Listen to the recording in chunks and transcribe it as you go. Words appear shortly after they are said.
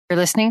You're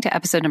listening to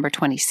episode number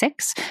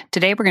 26.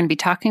 Today, we're going to be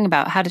talking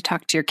about how to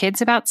talk to your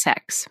kids about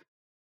sex.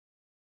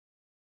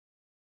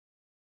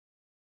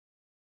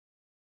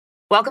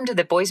 Welcome to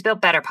the Boys Built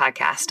Better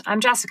podcast.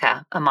 I'm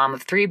Jessica, a mom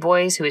of 3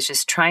 boys who is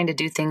just trying to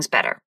do things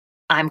better.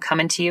 I'm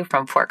coming to you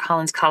from Fort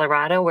Collins,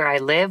 Colorado, where I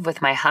live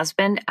with my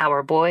husband,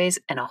 our boys,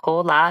 and a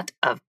whole lot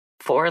of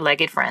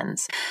 4-legged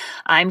friends.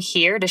 I'm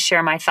here to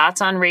share my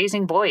thoughts on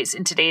raising boys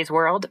in today's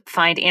world,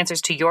 find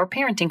answers to your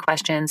parenting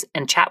questions,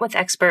 and chat with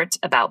experts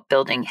about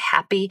building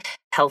happy,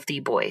 healthy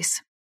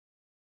boys.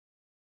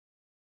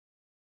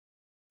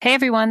 Hey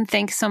everyone,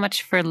 thanks so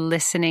much for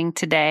listening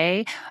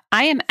today.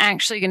 I am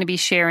actually going to be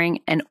sharing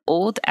an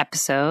old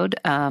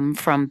episode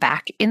from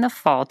back in the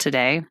fall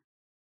today.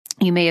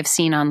 You may have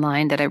seen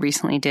online that I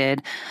recently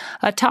did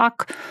a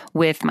talk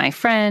with my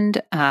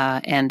friend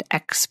and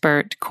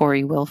expert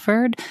Corey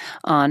Wilford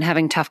on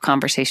having tough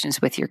conversations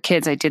with your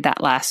kids. I did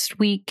that last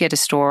week at a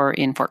store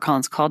in Fort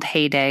Collins called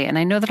Heyday, and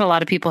I know that a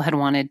lot of people had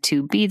wanted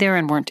to be there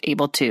and weren't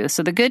able to.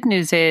 So the good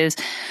news is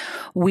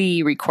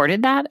we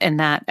recorded that, and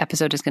that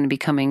episode is going to be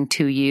coming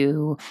to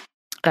you,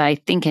 I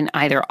think, in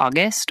either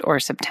August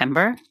or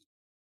September.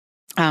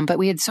 But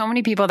we had so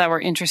many people that were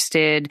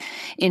interested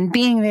in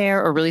being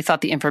there or really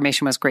thought the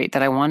information was great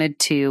that I wanted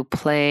to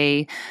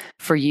play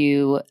for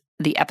you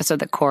the episode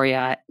that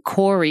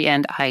Corey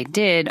and I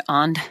did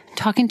on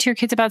talking to your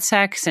kids about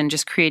sex and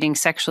just creating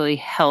sexually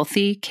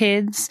healthy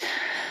kids.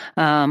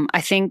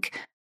 I think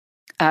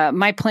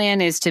my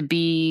plan is to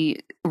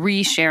be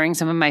re-sharing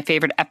some of my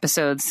favorite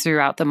episodes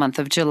throughout the month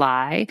of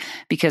July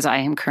because I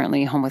am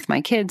currently home with my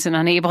kids and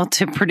unable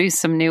to produce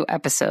some new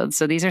episodes.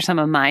 So these are some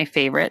of my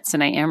favorites,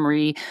 and I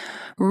am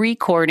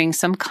recording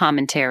some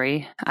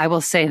commentary. I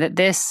will say that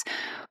this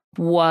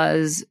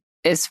was,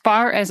 as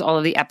far as all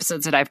of the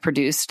episodes that I've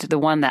produced, the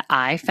one that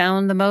I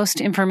found the most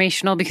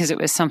informational because it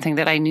was something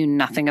that I knew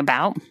nothing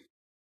about.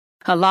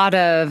 A lot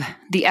of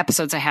the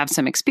episodes I have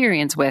some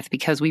experience with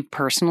because we've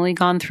personally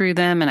gone through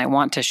them and I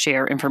want to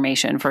share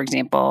information. For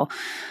example,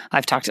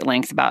 I've talked at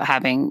length about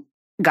having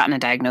gotten a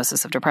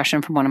diagnosis of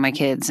depression from one of my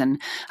kids,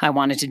 and I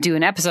wanted to do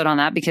an episode on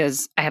that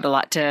because I had a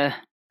lot to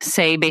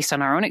say based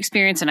on our own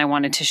experience and I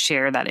wanted to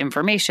share that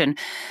information.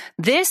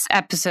 This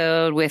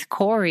episode with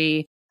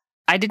Corey,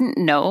 I didn't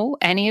know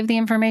any of the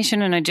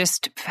information and I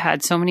just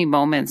had so many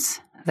moments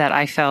that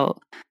I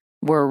felt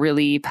were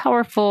really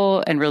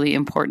powerful and really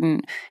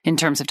important in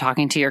terms of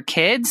talking to your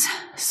kids.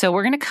 So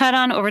we're going to cut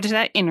on over to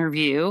that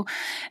interview,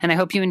 and I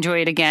hope you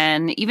enjoy it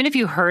again. Even if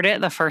you heard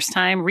it the first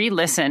time,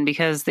 re-listen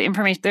because the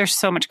information, there's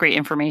so much great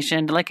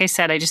information. Like I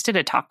said, I just did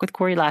a talk with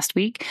Corey last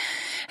week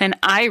and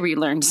I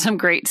relearned some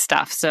great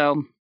stuff.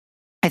 So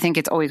I think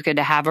it's always good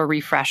to have a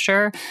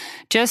refresher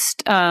just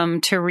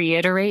to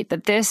reiterate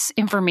that this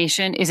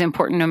information is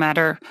important no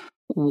matter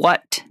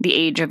what the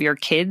age of your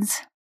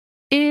kids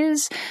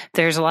is.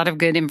 There's a lot of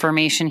good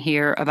information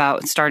here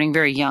about starting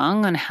very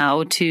young on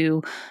how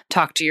to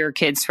talk to your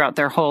kids throughout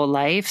their whole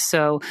life.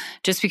 So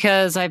just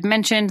because I've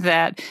mentioned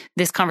that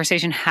this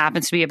conversation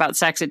happens to be about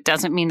sex, it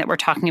doesn't mean that we're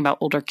talking about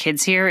older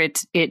kids here.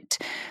 It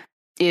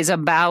is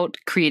about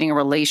creating a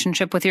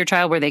relationship with your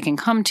child where they can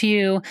come to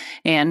you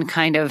and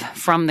kind of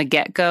from the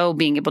get-go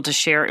being able to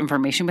share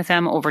information with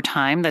them over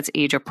time that's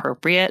age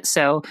appropriate.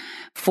 So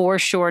for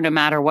sure, no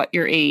matter what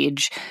your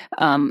age,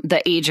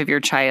 the age of your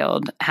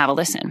child, have a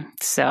listen.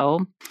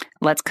 So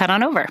let's cut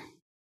on over.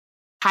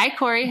 Hi,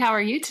 Corey. How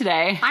are you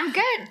today? I'm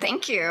good.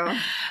 Thank you.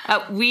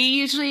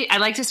 I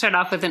like to start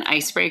off with an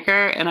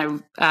icebreaker.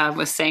 And I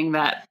was saying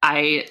that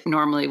I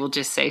normally will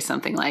just say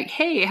something like,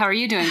 hey, how are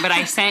you doing? But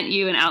I sent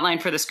you an outline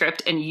for the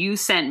script and you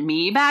sent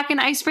me back an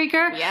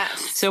icebreaker. Yes.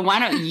 So why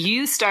don't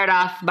you start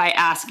off by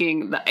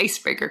asking the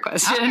icebreaker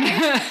question?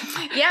 Okay.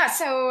 Yeah.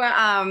 So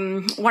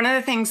one of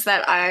the things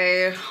that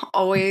I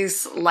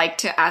always like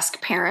to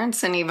ask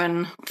parents and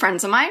even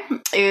friends of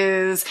mine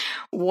is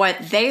what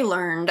they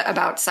learned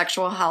about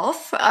sexual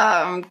health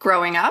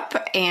growing up,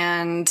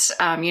 and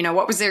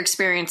what was their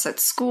experience at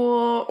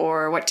school,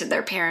 or what did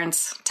their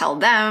parents tell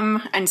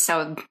them? And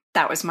so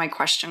that was my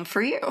question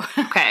for you.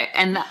 Okay.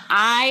 And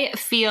I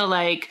feel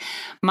like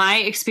my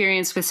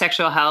experience with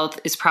sexual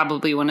health is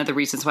probably one of the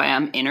reasons why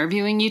I'm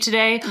interviewing you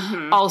today.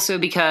 Mm-hmm. Also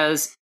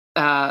because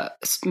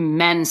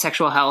men's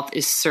sexual health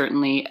is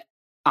certainly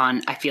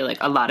on, I feel like,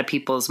 a lot of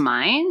people's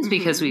minds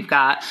because we've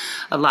got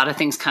a lot of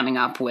things coming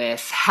up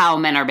with how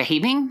men are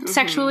behaving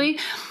sexually.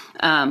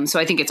 So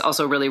I think it's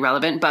also really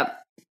relevant, but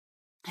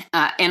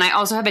and I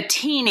also have a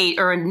teenage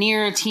or a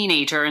near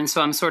teenager. And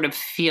so I'm sort of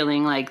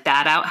feeling like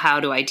that out. How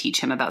do I teach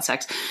him about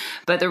sex?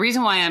 But the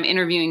reason why I'm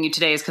interviewing you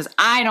today is because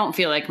I don't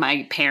feel like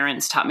my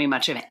parents taught me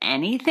much of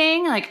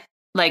anything. Like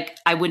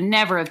I would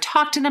never have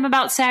talked to them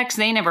about sex.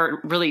 They never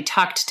really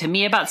talked to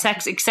me about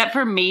sex, except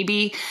for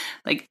maybe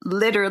like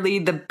literally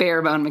the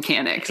bare bone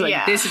mechanics.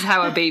 Like this is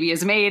how a baby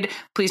is made.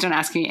 Please don't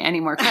ask me any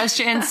more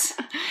questions.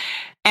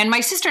 And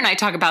my sister and I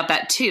talk about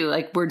that too.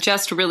 Like we're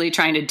just really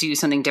trying to do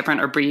something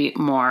different or be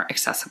more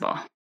accessible.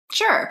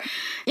 Sure.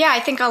 Yeah, I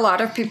think a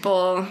lot of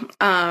people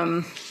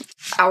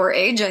our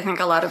age, I think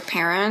a lot of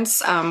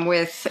parents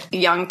with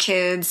young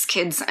kids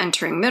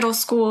entering middle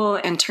school,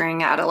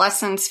 entering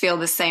adolescence, feel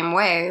the same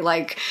way.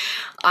 Like,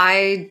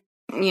 I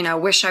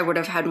wish I would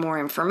have had more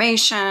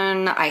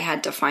information. I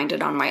had to find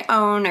it on my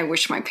own. I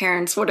wish my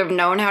parents would have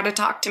known how to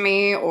talk to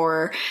me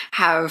or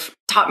have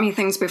taught me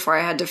things before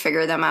I had to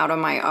figure them out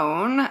on my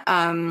own.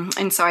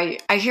 And so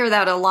I hear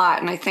that a lot.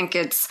 And I think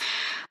it's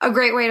a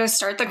great way to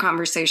start the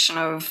conversation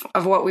of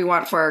what we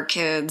want for our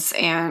kids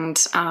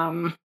and,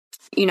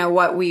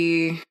 what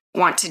we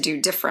want to do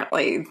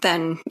differently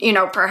than,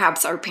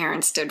 perhaps our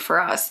parents did for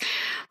us.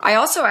 I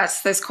also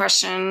ask this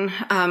question.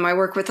 I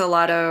work with a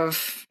lot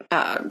of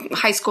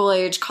high school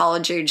age,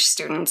 college age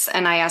students,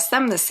 and I ask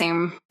them the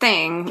same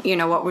thing.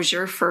 What was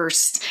your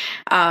first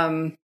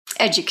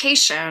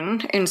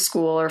education in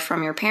school or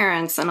from your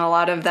parents? And a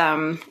lot of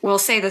them will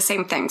say the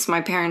same things.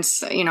 My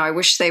parents, I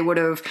wish they would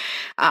have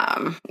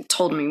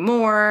told me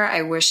more.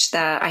 I wish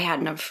that I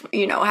hadn't have,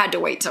 had to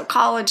wait till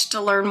college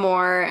to learn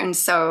more. And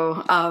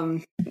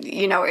so,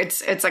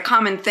 it's a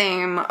common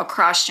theme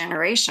across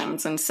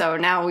generations. And so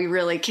now we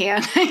really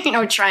can,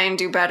 try and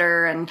do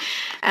better and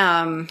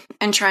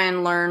try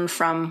and learn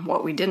from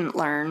what we didn't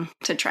learn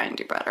to try and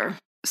do better.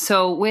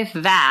 So with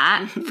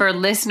that, for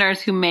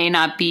listeners who may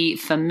not be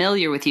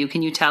familiar with you,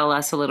 can you tell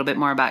us a little bit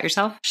more about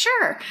yourself?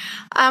 Sure.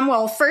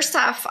 Well, first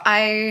off,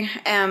 I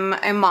am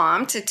a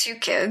mom to 2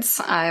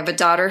 kids. I have a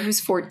daughter who's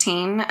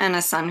 14 and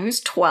a son who's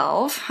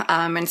 12.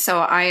 And so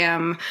I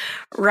am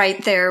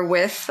right there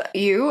with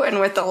you and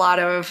with a lot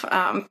of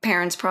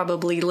parents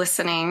probably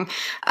listening.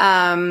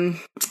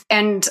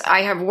 And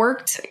I have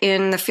worked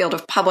in the field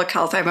of public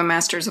health. I have a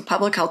master's of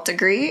public health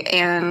degree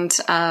and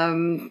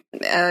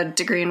a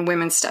degree in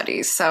women's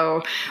studies.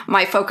 So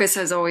my focus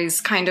has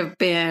always kind of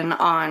been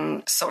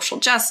on social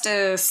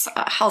justice,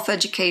 health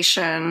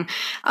education,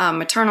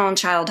 maternal and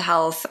child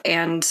health.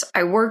 And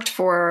I worked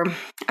for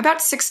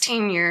about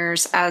 16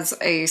 years as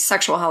a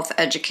sexual health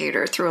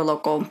educator through a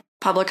local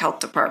public health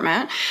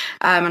department.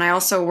 And I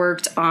also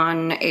worked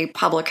on a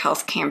public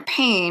health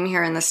campaign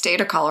here in the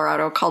state of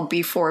Colorado called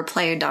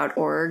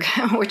Be4Play.org,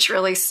 which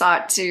really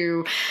sought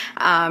to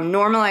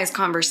normalize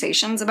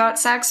conversations about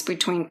sex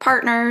between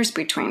partners,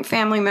 between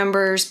family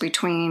members,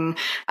 between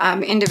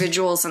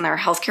individuals and their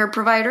healthcare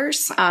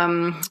providers.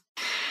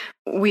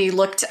 We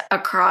looked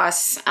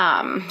across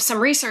some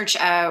research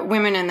at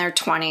women in their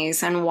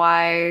 20s and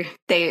why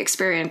they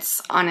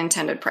experience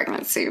unintended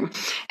pregnancy.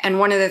 And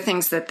one of the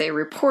things that they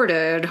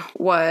reported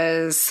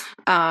was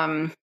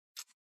kind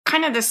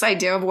of this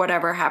idea of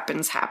whatever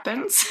happens,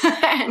 happens.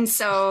 And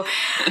so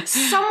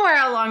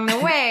somewhere along the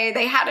way,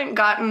 they hadn't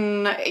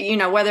gotten,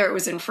 whether it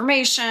was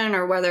information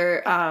or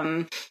whether,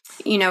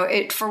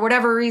 it, for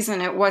whatever reason,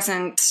 it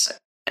wasn't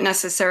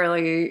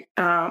necessarily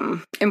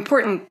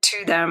important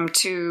to them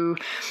to,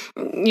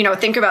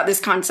 think about this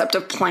concept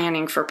of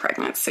planning for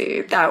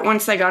pregnancy, that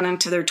once they got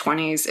into their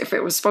 20s, if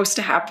it was supposed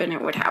to happen,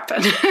 it would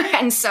happen.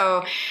 And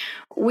so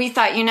we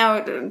thought,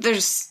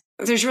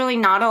 there's really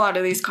not a lot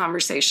of these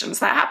conversations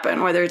that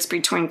happen, whether it's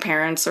between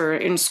parents or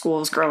in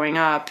schools growing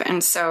up.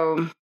 And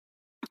so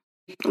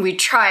we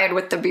tried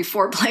with the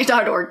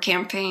Be4Play.org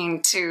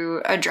campaign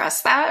to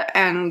address that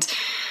and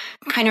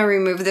kind of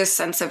remove this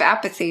sense of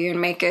apathy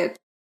and make it,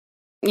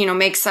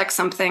 make sex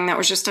something that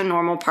was just a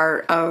normal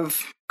part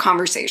of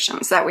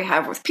conversations that we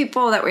have with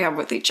people, that we have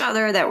with each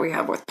other, that we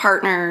have with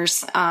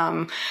partners.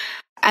 And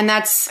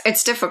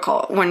it's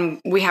difficult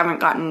when we haven't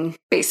gotten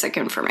basic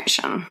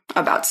information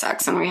about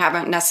sex and we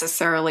haven't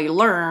necessarily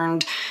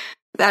learned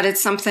that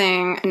it's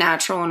something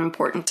natural and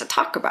important to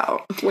talk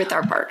about with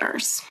our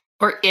partners.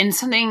 Or in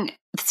something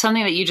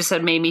that you just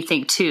said made me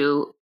think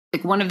too,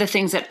 like one of the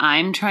things that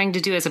I'm trying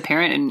to do as a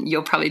parent, and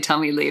you'll probably tell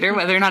me later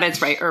whether or not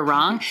it's right or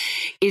wrong,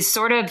 is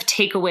sort of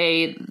take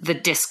away the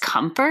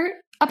discomfort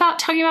about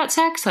talking about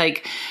sex.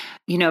 Like,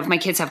 if my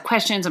kids have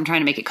questions, I'm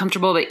trying to make it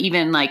comfortable, but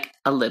even like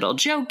a little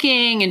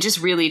joking and just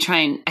really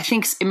trying, I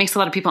think it makes a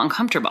lot of people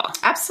uncomfortable.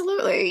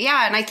 Absolutely.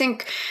 Yeah. And I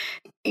think,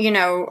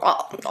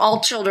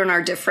 all children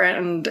are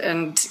different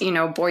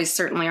and, boys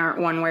certainly aren't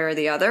one way or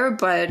the other,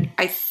 but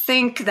I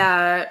think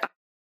that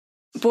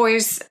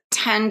boys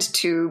tend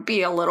to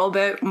be a little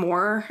bit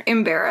more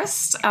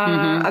embarrassed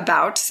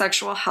about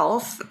sexual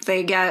health.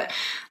 They get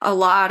a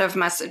lot of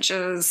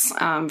messages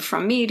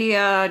from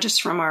media,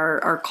 just from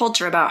our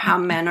culture about how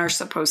men are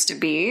supposed to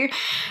be.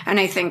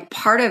 And I think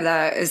part of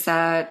that is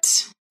that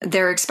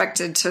they're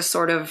expected to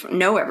sort of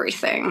know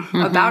everything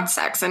about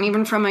sex. And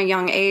even from a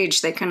young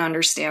age, they can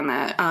understand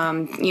that,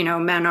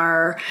 men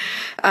are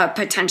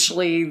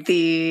potentially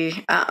the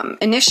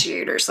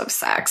initiators of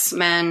sex.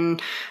 Men,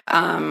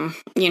 and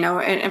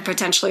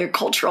potentially a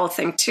cultural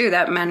thing too,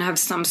 that men have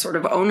some sort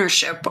of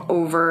ownership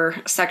over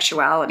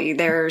sexuality,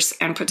 theirs,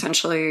 and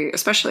potentially,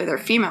 especially their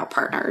female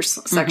partner's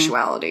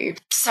sexuality.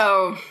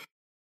 So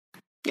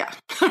yeah,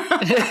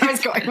 I was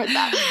going with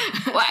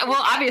that.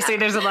 Well, obviously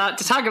there's a lot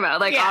to talk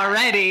about. Like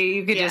already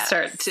you could just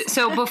start.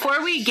 So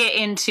before we get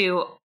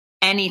into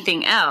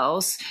anything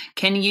else,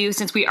 can you,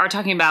 since we are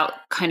talking about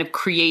kind of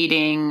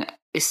creating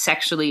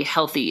sexually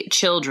healthy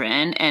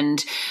children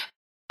and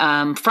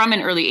from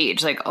an early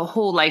age, like a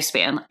whole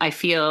lifespan. I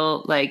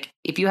feel like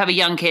if you have a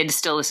young kid,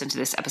 still listen to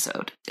this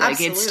episode. Like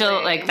Absolutely. It's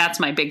still like,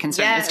 that's my big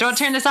concern. Yes. Is don't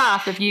turn this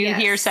off if you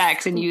hear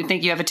sex and you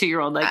think you have a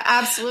 2-year-old. Like,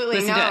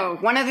 absolutely no.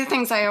 One of the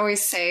things I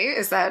always say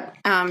is that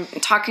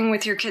talking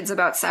with your kids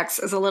about sex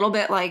is a little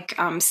bit like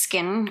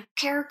skin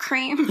care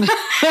cream.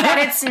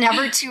 That it's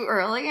never too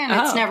early and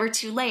it's never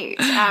too late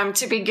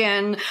to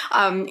begin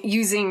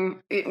using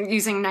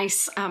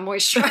nice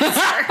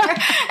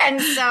moisturizer.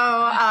 And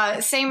so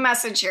same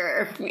message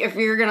here. If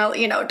you're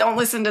gonna, don't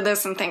listen to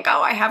this and think,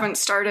 oh, I haven't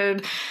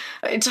started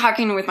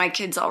talking with my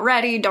kids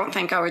already. Don't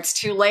think, oh, it's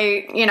too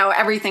late.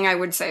 Everything I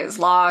would say is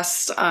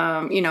lost.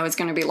 Is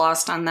going to be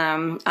lost on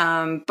them.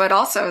 But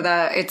also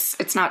that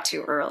it's not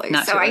too early.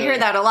 I hear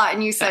that a lot.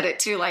 And you said it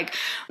too, like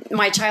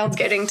my child's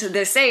getting to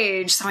this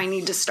age, so I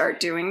need to start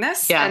doing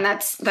this. Yeah. And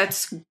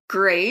that's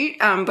great.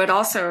 But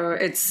also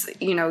it's,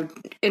 in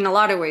a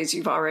lot of ways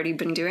you've already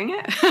been doing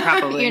it.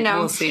 Probably.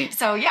 We'll see.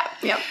 So yeah.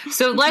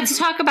 So let's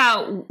talk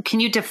about,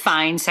 can you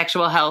define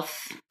sexual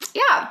health?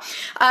 Yeah.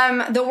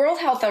 The World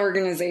Health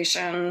Organization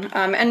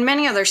and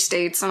many other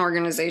states and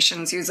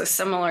organizations use a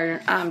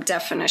similar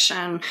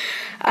definition.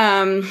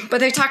 But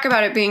they talk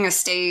about it being a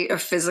state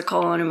of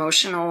physical and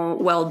emotional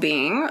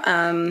well-being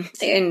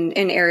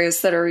in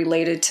areas that are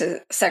related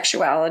to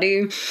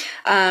sexuality.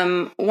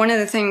 One of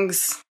the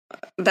things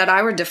that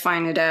I would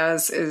define it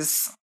as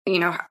is,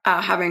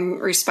 having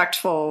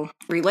respectful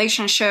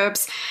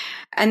relationships.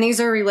 And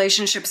these are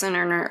relationships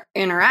and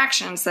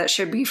interactions that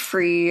should be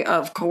free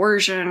of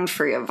coercion,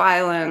 free of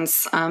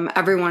violence.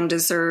 Everyone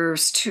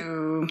deserves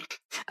to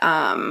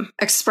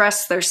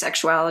express their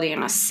sexuality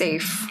in a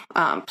safe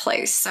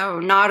place. So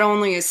not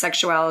only is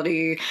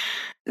sexuality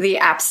the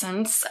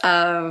absence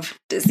of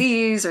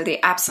disease or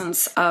the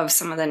absence of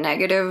some of the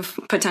negative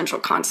potential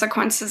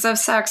consequences of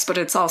sex, but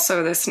it's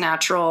also this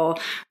natural,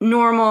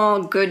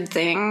 normal, good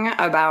thing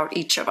about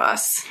each of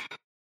us.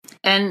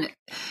 And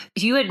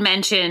you had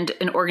mentioned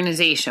an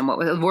organization, what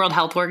was it, the World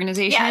Health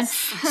Organization? Yes.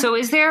 So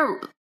is there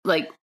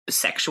like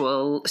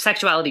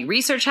sexuality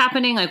research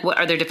happening? Like what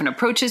are there different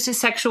approaches to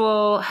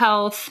sexual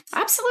health?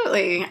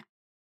 Absolutely.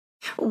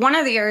 One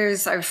of the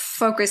areas I've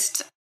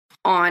focused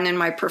on in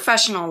my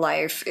professional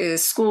life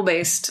is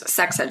school-based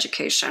sex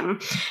education.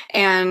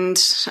 And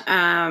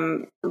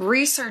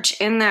research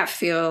in that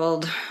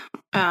field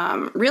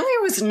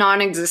really was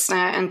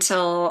non-existent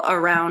until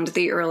around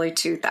the early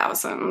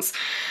 2000s.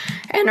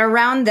 And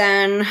around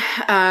then,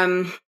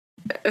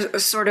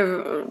 sort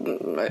of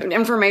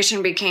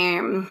information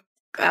became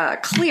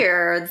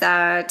clear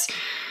that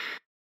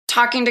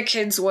talking to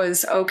kids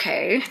was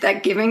okay,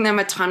 that giving them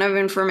a ton of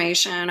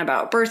information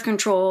about birth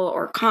control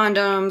or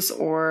condoms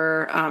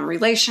or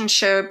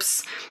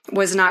relationships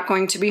was not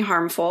going to be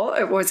harmful.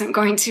 It wasn't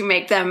going to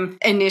make them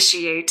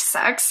initiate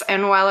sex.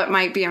 And while it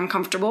might be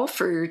uncomfortable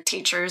for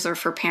teachers or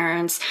for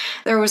parents,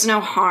 there was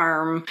no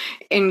harm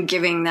in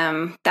giving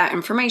them that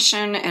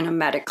information in a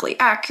medically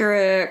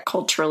accurate,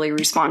 culturally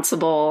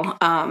responsible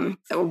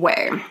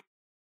way.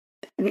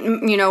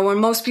 When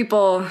most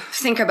people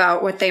think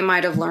about what they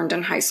might have learned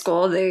in high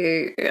school,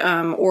 they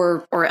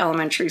or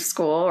elementary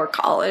school or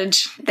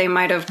college, they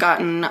might have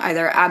gotten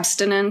either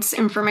abstinence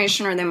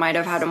information or they might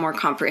have had a more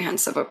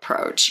comprehensive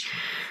approach.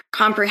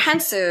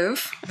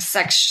 Comprehensive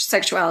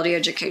sexuality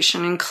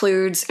education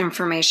includes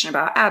information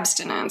about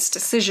abstinence,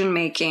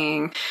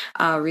 decision-making,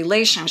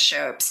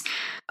 relationships.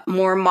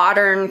 More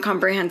modern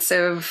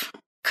comprehensive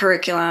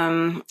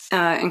curriculum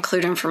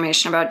include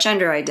information about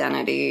gender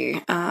identity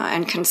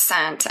and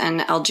consent and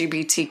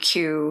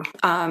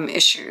LGBTQ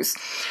issues.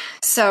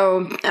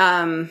 So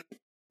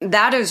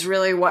that is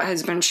really what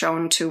has been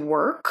shown to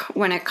work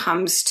when it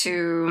comes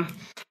to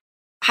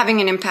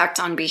having an impact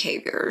on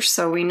behavior.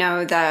 So we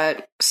know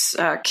that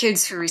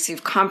kids who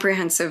receive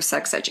comprehensive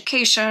sex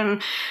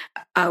education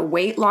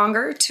wait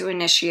longer to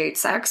initiate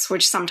sex,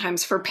 which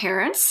sometimes for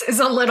parents is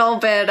a little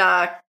bit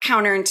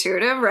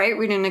counterintuitive, right?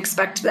 We didn't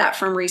expect that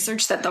from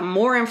research, that the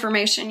more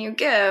information you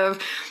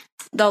give,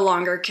 the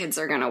longer kids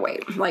are going to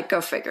wait. Like,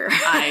 go figure.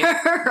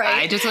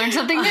 I just learned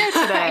something new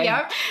today.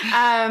 Yep.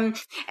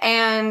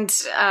 And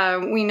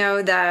we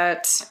know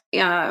that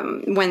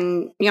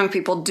when young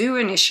people do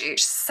initiate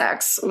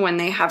sex, when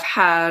they have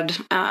had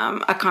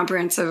a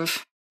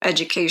comprehensive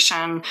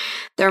education,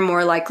 they're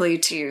more likely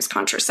to use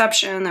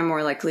contraception. They're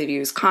more likely to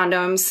use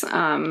condoms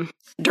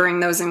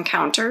during those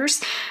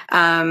encounters.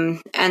 And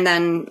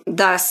then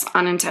thus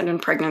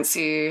unintended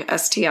pregnancy,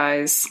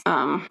 STIs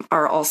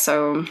are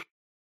also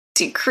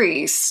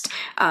decreased.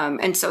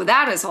 And so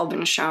that has all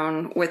been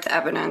shown with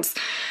evidence.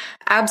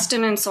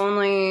 Abstinence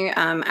only,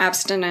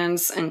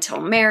 abstinence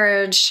until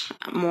marriage,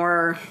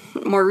 more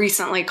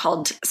recently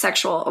called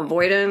sexual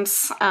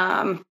avoidance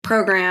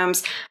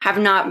programs, have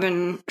not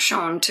been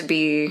shown to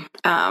be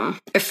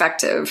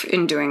effective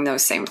in doing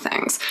those same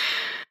things.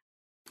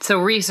 So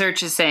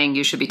research is saying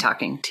you should be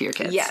talking to your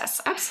kids. Yes,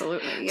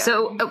 absolutely. Yeah.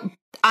 So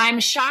I'm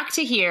shocked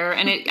to hear,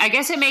 and I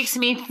guess it makes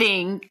me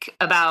think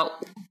about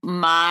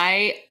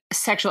my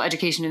sexual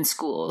education in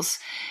schools.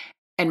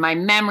 and my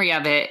memory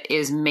of it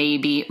is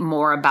maybe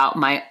more about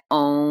my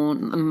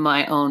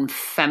own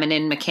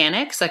feminine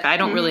mechanics. Like I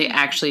don't really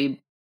actually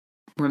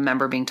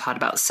remember being taught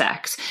about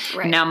sex.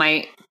 Right. Now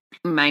my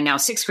now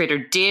 6th grader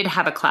did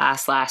have a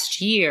class last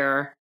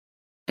year,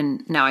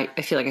 and now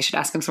I feel like I should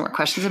ask him some more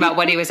questions about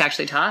what he was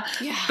actually taught.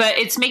 Yeah. But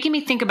it's making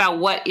me think about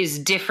what is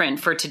different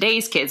for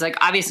today's kids. Like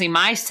obviously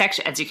my sex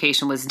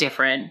education was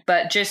different,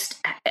 but just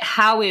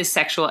how is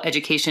sexual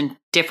education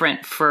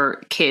different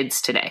for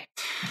kids today?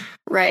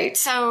 Right.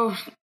 So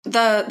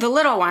the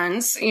little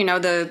ones, you know,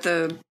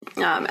 the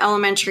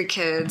elementary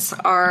kids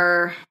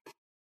are,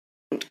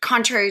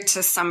 contrary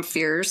to some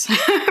fears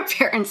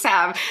parents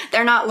have,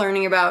 they're not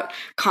learning about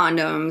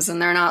condoms and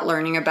they're not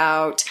learning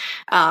about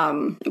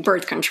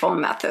birth control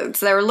methods.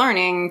 They're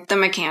learning the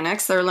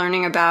mechanics. They're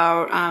learning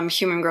about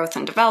human growth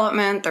and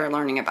development. They're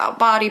learning about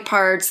body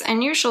parts.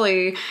 And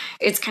usually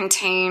it's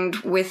contained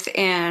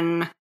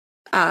within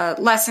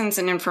lessons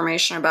and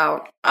information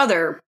about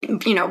other,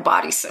 you know,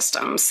 body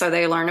systems. So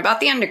they learn about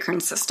the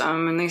endocrine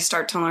system and they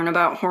start to learn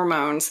about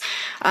hormones.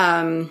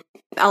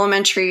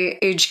 Elementary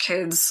age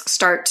kids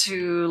start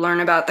to learn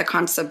about the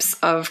concepts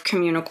of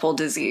communicable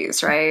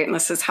disease, right? And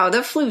this is how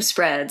the flu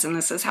spreads, and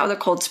this is how the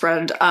cold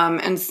spread.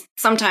 And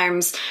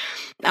sometimes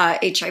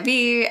HIV,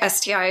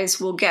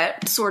 STIs will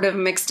get sort of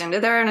mixed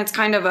into there, and it's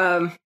kind of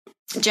a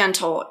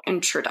gentle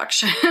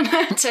introduction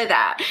to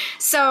that.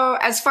 So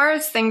as far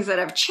as things that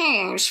have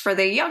changed for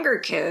the younger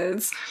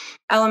kids,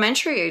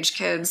 elementary age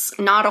kids,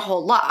 not a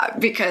whole lot,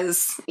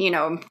 because, you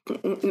know,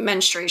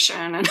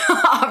 menstruation and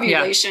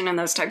ovulation and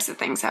those types of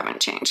things haven't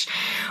changed.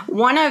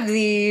 One of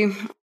the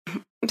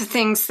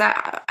things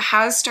that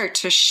has started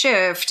to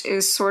shift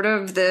is sort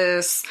of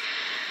this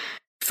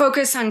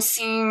focus on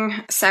seeing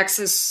sex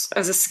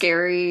as a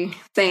scary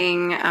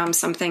thing,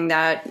 something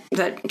that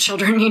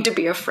children need to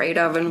be afraid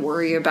of and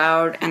worry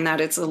about, and that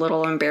it's a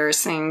little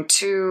embarrassing,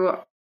 to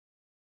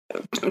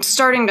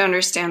starting to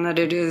understand that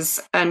it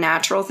is a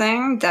natural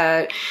thing,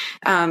 that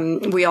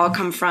we all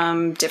come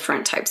from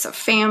different types of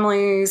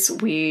families.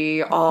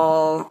 We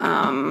all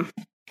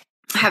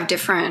have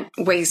different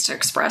ways to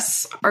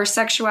express our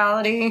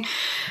sexuality.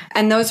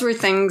 And those were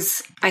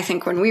things, I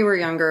think, when we were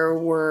younger,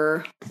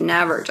 were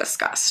never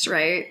discussed,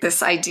 right?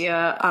 This idea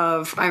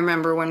of, I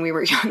remember when we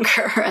were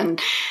younger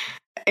and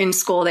in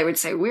school, they would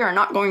say, we are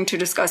not going to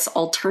discuss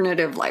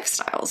alternative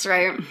lifestyles,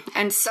 right?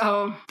 And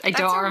so I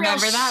don't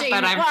remember that,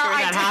 but I'm sure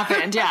that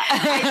happened. Yeah.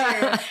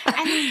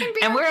 I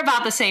do. And we're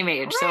about the same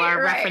age, so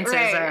our references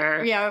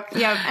are.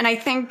 Yeah. And I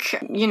think,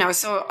 you know,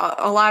 so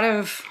a lot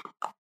of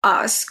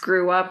us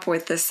grew up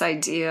with this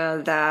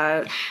idea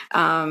that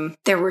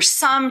there were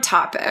some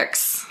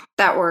topics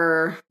that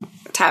were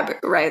taboo,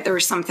 right? There were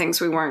some things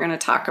we weren't going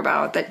to talk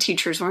about, that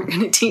teachers weren't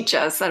going to teach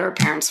us, that our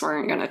parents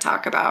weren't going to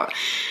talk about.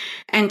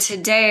 And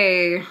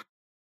today,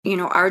 you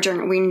know, our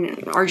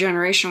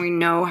generation, we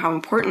know how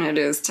important it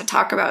is to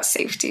talk about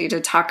safety,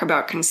 to talk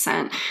about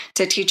consent,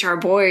 to teach our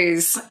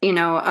boys, you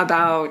know,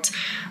 about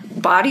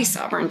body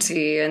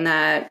sovereignty, and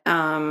that,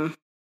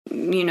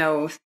 you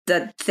know,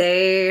 that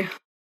they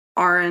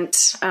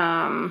aren't,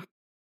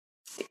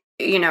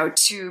 you know,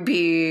 to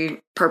be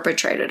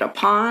perpetrated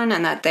upon,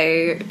 and that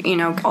they, you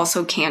know,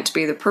 also can't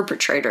be the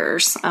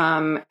perpetrators.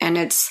 And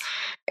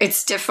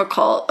it's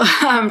difficult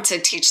to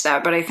teach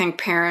that, but I think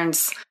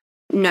parents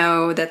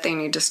know that they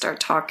need to start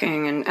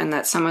talking, and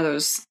that some of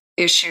those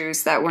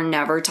issues that were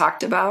never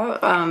talked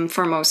about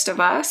for most of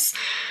us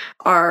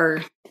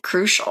are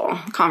crucial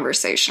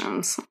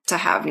conversations to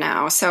have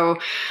now. So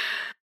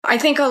I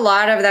think a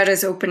lot of that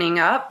is opening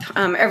up.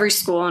 Every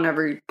school and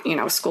every, you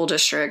know, school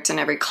district and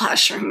every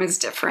classroom is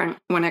different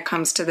when it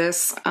comes to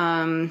this.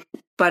 But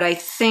I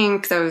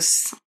think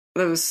those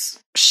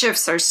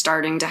shifts are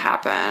starting to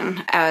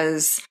happen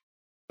as,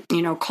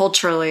 you know,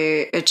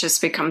 culturally, it just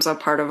becomes a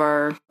part of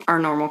our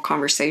normal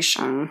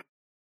conversation.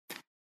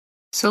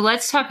 So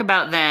let's talk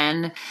about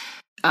then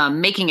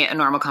making it a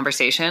normal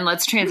conversation.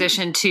 Let's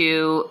transition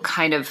to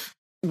kind of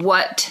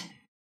what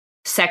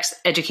sex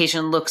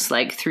education looks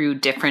like through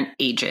different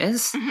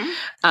ages.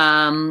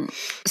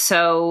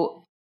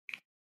 So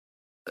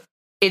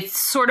it's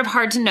sort of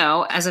hard to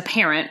know as a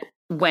parent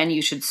when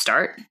you should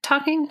start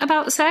talking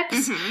about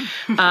sex.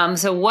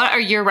 So what are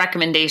your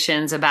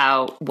recommendations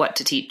about what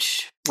to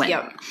teach when?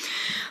 Yep.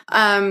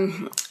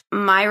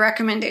 My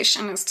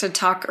recommendation is to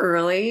talk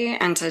early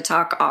and to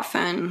talk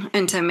often,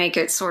 and to make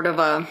it sort of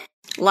a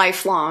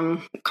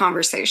lifelong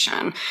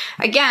conversation.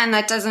 Again,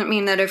 that doesn't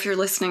mean that if you're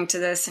listening to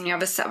this and you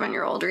have a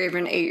 7-year-old or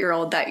even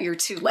 8-year-old that you're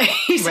too late,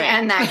 right?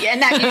 and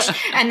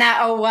that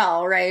oh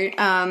well, right?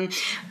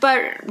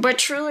 But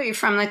truly,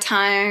 from the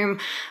time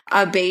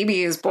a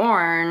baby is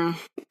born,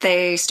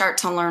 they start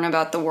to learn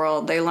about the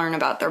world. They learn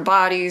about their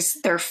bodies.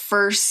 Their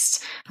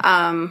first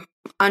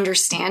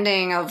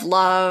understanding of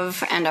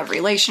love and of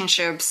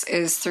relationships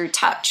is through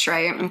touch,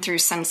 right? And through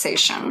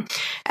sensation.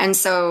 And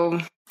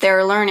so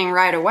they're learning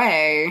right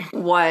away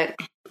what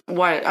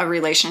a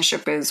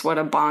relationship is, what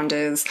a bond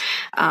is,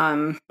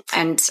 and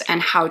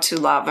how to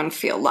love and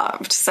feel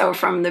loved. So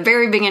from the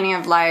very beginning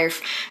of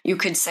life, you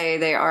could say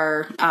they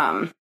are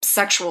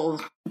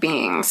sexual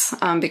beings,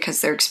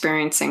 because they're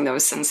experiencing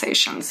those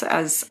sensations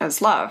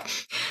as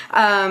love.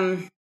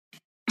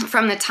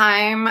 From the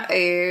time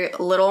a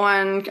little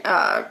one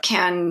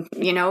can,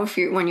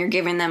 when you're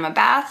giving them a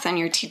bath and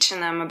you're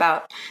teaching them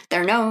about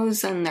their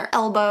nose and their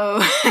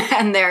elbow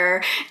and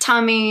their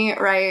tummy,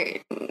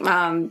 right?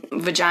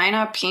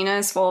 Vagina,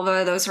 penis,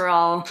 vulva, those are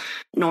all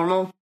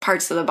normal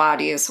parts of the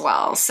body as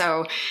well.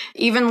 So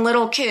even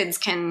little kids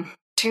can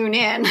tune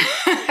in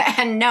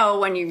and know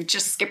when you've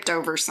just skipped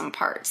over some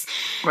parts.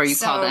 Or you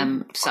call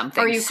them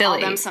something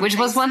silly, which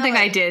was one thing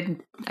I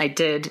did. I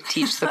did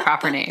teach the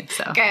proper name.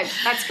 So good.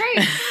 That's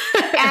great.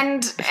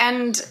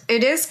 and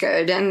it is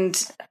good.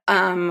 And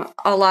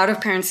a lot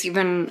of parents,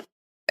 even,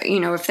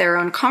 if they're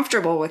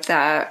uncomfortable with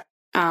that,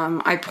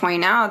 I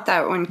point out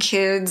that when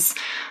kids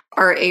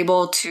are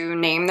able to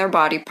name their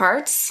body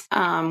parts,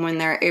 when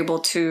they're able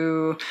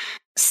to,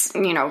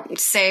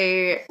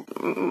 say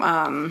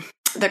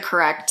the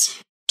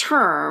correct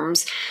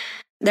terms,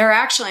 they're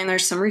actually, and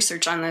there's some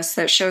research on this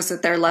that shows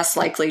that they're less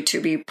likely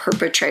to be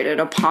perpetrated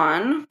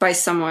upon by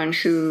someone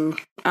who,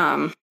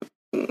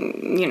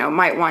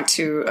 might want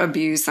to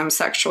abuse them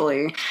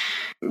sexually,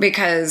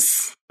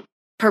 because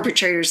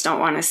perpetrators don't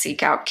want to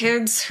seek out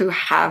kids who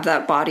have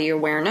that body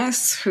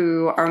awareness,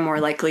 who are more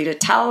likely to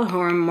tell, who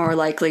are more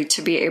likely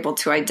to be able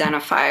to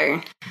identify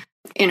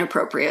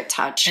inappropriate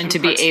touch. And to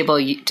be able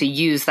to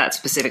use that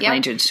specific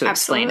language to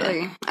explain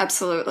it.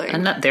 Absolutely.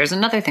 And there's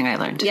another thing I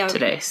learned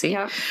today. See?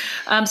 Yep.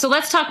 So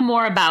let's talk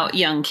more about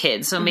young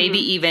kids. So maybe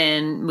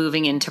even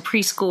moving into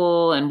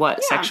preschool and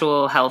what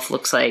sexual health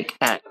looks like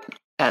at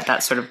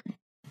that sort of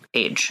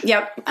age.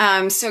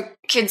 Yep. So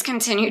kids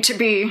continue to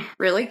be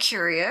really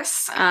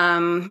curious.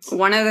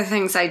 One of the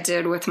things I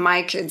did with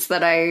my kids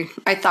that I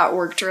thought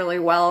worked really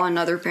well, and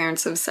other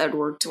parents have said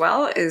worked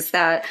well, is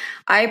that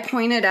I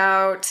pointed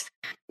out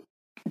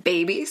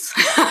babies.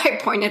 I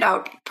pointed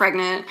out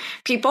pregnant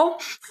people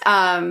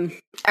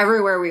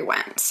everywhere we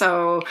went.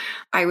 So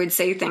I would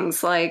say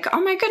things like, "Oh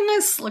my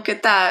goodness, look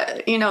at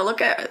that! Look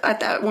at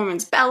that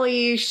woman's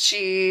belly.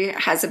 She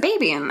has a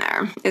baby in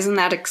there. Isn't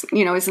that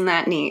isn't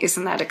that neat?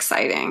 Isn't that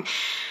exciting?"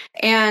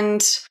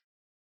 And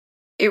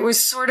it was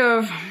sort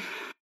of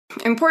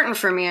important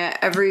for me at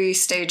every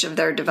stage of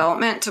their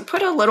development to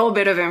put a little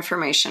bit of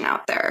information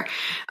out there.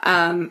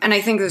 And I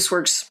think this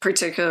works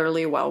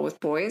particularly well with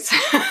boys.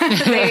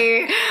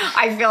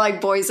 I feel like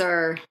boys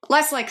are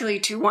less likely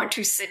to want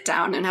to sit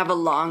down and have a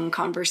long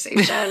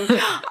conversation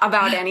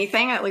about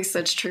anything. At least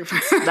that's true for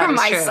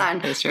my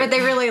son. But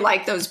they really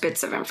like those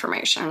bits of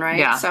information, right?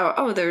 Yeah.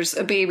 So, there's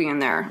a baby in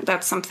there.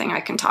 That's something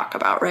I can talk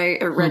about,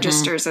 right? It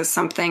registers as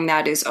something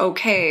that is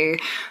okay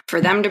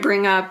for them to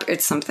bring up.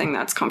 It's something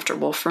that's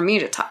comfortable for me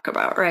to talk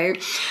about,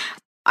 right?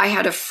 I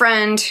had a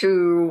friend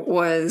who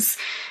was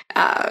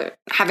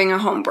having a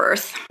home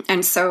birth,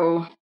 and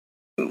so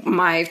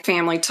my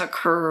family took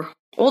her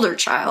older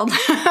child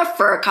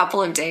for a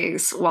couple of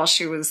days while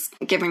she was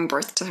giving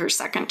birth to her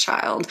second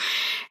child,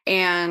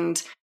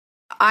 and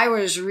I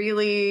was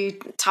really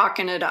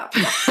talking it up.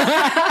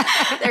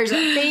 There's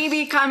a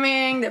baby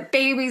coming. The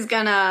baby's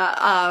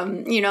gonna,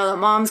 the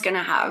mom's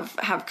gonna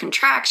have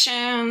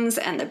contractions,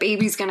 and the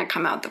baby's gonna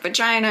come out the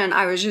vagina. And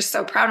I was just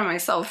so proud of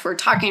myself for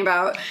talking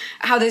about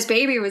how this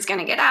baby was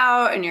gonna get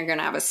out, and you're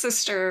gonna have a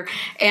sister.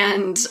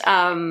 And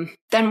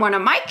then one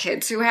of my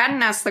kids, who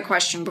hadn't asked the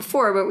question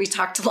before, but we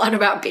talked a lot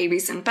about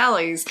babies and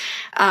bellies,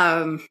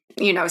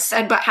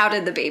 said, "But how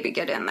did the baby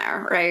get in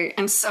there?" Right?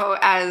 And so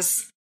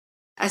as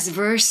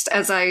versed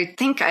as I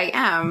think I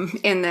am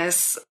in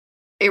this,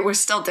 it was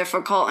still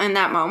difficult in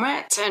that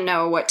moment to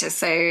know what to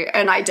say.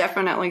 And I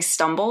definitely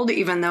stumbled,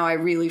 even though I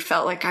really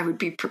felt like I would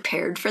be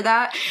prepared for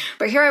that.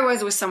 But here I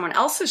was with someone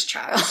else's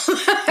child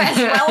as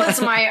well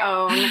as my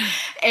own.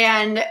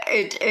 And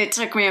it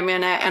took me a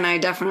minute, and I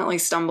definitely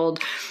stumbled.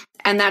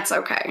 And that's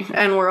okay.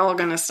 And we're all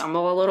going to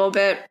stumble a little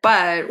bit.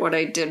 But what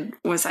I did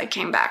was I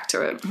came back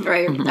to it,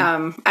 right?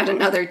 At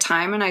another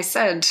time. And I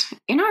said,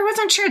 I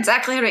wasn't sure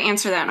exactly how to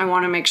answer that. And I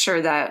want to make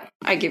sure that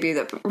I give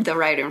you the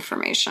right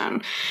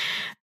information.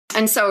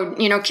 And so,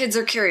 kids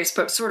are curious,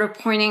 but sort of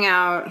pointing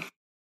out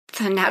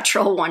the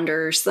natural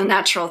wonders, the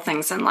natural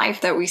things in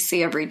life that we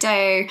see every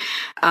day.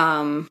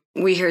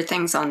 We hear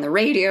things on the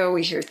radio.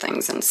 We hear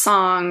things in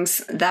songs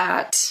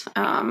that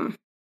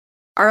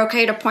are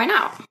okay to point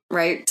out,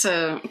 right,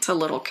 to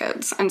little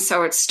kids. And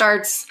so it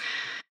starts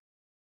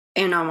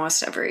in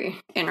almost every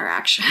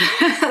interaction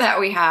that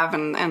we have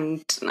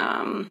and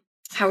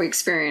how we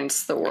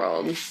experience the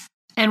world.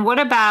 And what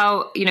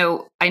about,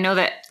 I know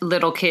that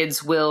little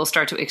kids will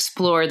start to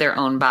explore their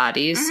own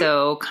bodies.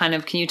 So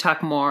can you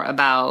talk more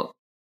about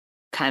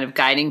kind of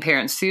guiding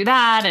parents through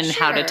that and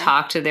how to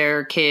talk to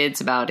their kids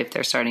about if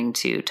they're starting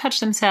to touch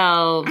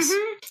themselves?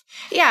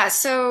 Yeah.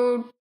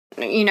 So,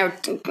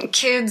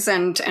 kids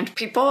and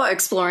people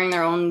exploring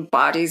their own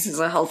bodies is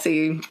a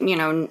healthy,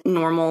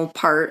 normal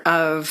part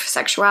of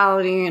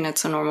sexuality, and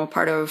it's a normal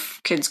part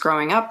of kids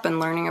growing up and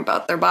learning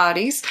about their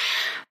bodies.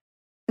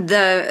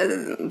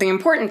 The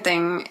important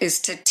thing is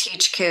to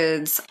teach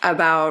kids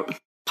about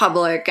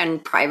public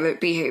and private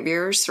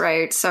behaviors,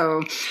 right?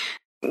 So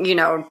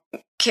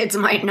kids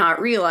might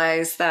not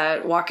realize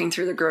that walking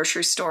through the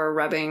grocery store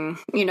rubbing,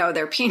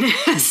 their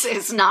penis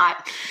is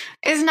not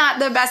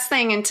the best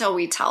thing until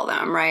we tell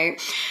them,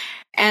 right?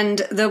 And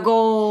the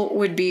goal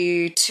would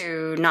be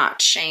to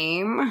not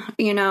shame,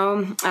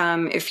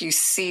 if you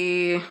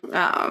see,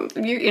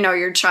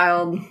 your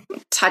child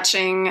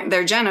touching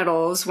their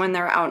genitals when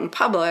they're out in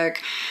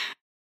public,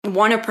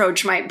 one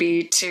approach might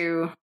be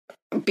to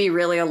be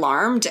really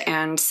alarmed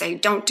and say,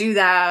 don't do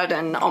that,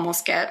 and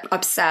almost get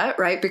upset,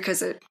 right?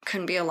 Because it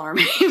can be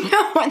alarming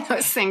when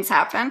those things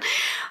happen.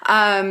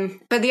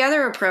 But the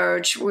other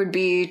approach would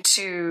be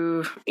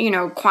to,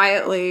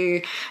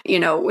 quietly,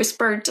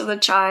 whisper to the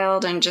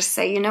child and just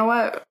say, you know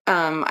what,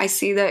 I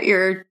see that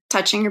you're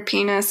touching your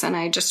penis, and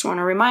I just want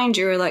to remind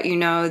you or let you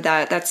know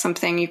that that's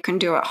something you can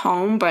do at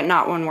home, but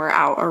not when we're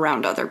out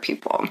around other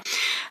people.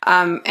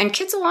 And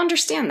kids will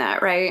understand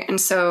that, right?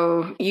 And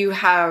so you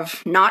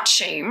have not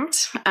shamed.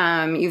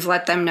 You've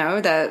let them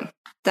know that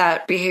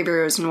that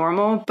behavior is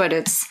normal, but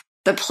it's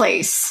the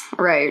place,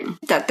 right,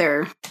 that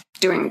they're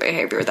doing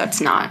behavior that's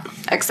not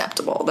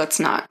acceptable, that's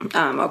not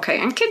okay.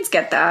 And kids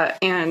get that.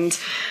 And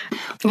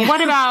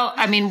what about,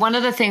 one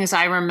of the things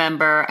I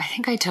remember, I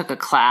think I had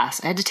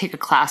to take a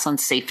class on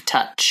safe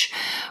touch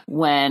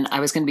when I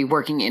was going to be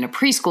working in a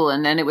preschool.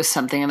 And then it was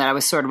something that I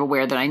was sort of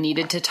aware that I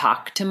needed to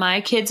talk to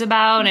my kids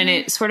about. Mm-hmm. And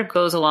it sort of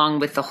goes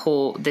along with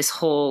this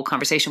whole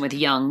conversation with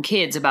young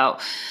kids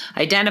about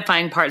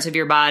identifying parts of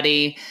your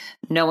body,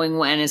 knowing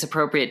when is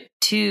appropriate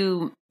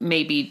to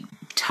maybe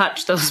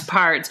touch those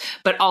parts,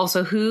 but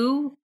also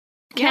who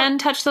can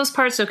touch those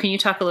parts. So can you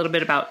talk a little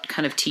bit about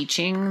kind of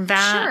teaching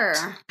that?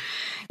 Sure.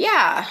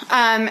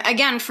 Yeah.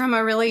 Again, from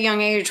a really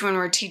young age, when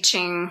we're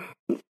teaching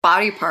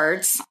body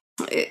parts,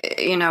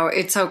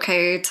 it's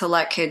okay to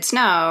let kids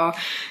know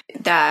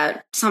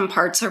that some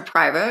parts are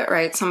private,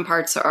 right? Some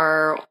parts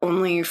are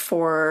only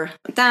for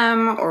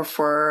them or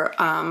for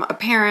a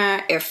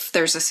parent. If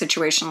there's a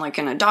situation like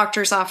in a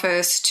doctor's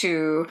office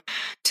to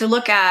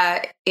look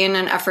at in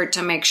an effort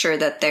to make sure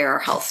that they are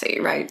healthy,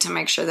 right? To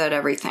make sure that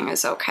everything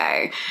is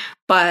okay.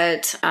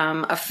 But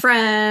a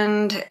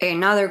friend,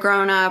 another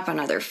grown-up,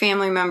 another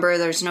family member,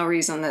 there's no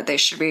reason that they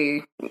should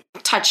be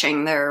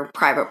touching their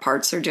private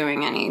parts or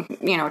doing any,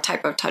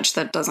 type of touch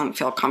that doesn't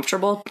feel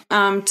comfortable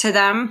to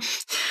them.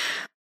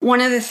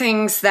 One of the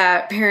things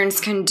that parents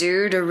can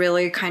do to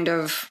really kind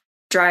of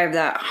drive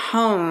that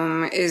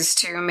home is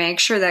to make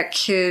sure that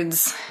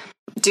kids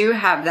do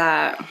have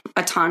that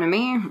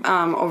autonomy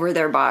over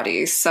their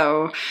bodies.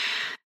 So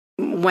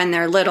when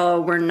they're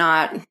little, we're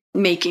not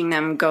making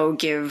them go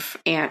give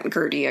Aunt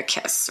Gertie a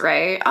kiss,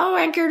 right? Oh,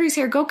 Aunt Gertie's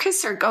here. Go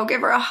kiss her. Go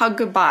give her a hug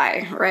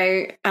goodbye,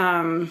 right?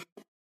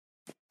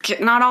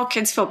 Not all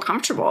kids feel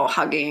comfortable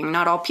hugging.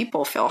 Not all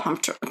people feel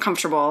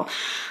comfortable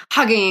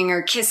hugging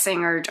or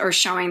kissing or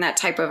showing that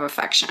type of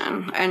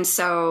affection. And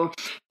so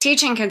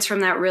teaching kids from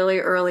that really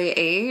early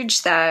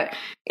age that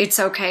it's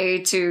okay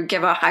to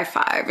give a high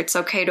five. It's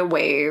okay to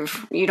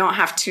wave. You don't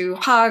have to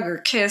hug or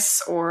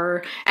kiss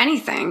or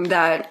anything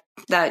that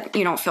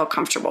you don't feel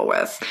comfortable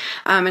with.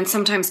 And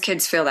sometimes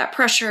kids feel that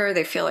pressure.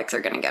 They feel like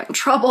they're going to get in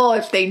trouble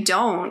if they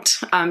don't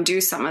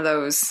do some of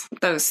those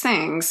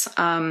things.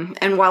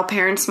 And while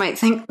parents might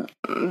think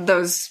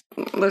those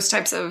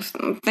types of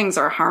things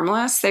are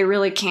harmless, they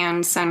really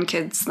can send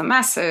kids the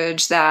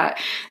message that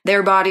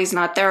their body's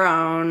not their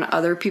own.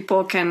 Other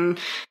people can,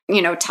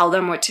 tell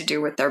them what to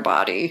do with their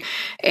body.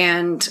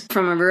 And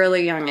from a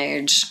really young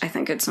age, I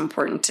think it's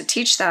important to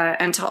teach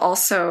that and to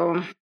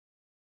also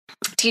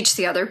teach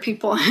the other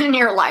people in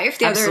your life,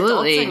 the Absolutely.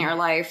 Other adults in your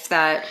life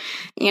that,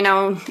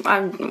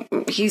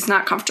 he's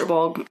not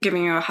comfortable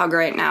giving you a hug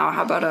right now.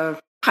 How about a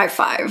high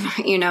five,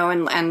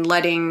 and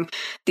letting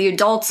the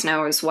adults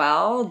know as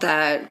well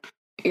that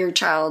your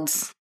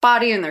child's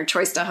body and their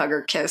choice to hug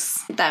or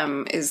kiss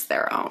them is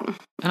their own.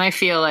 And I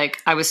feel like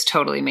I was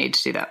totally made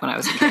to do that when I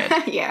was a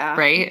kid. Yeah.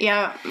 Right?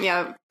 Yeah.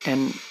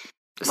 And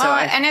so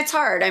and it's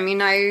hard.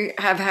 I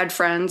have had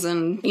friends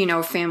and,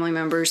 family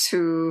members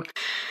who,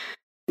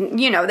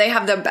 they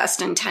have the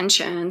best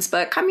intentions,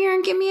 but come here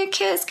and give me a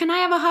kiss. Can I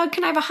have a hug?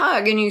 Can I have a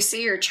hug? And you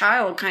see your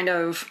child kind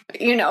of,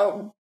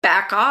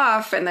 back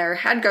off and their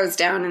head goes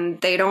down and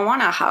they don't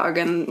want to hug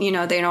and,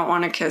 they don't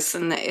want to kiss.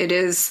 And it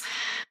is,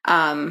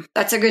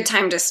 that's a good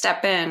time to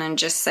step in and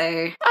just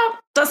say, oh,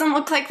 doesn't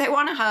look like they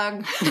want to hug,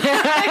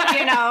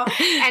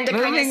 and to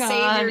kind of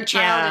save your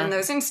child in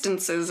those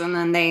instances. And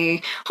then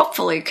they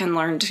hopefully can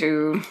learn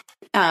to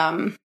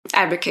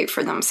advocate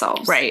for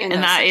themselves. Right. And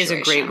that is a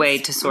great way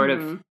to sort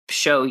of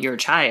show your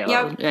child.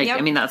 Yep.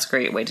 That's a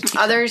great way to teach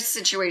Other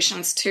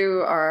situations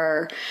too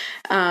are,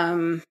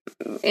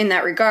 in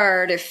that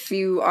regard, if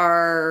you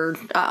are,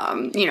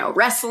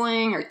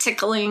 wrestling or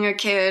tickling a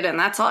kid, and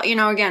that's all,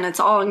 again, it's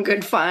all in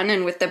good fun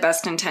and with the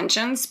best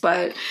intentions,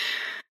 but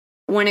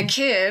when a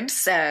kid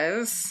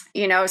says,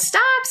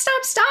 stop,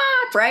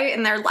 right?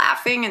 And they're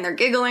laughing and they're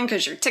giggling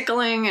because you're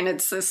tickling and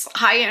it's this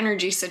high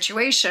energy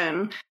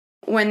situation,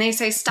 when they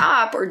say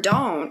stop or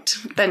don't,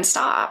 then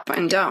stop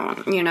and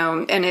don't,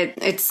 and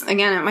it's,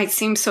 again, it might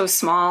seem so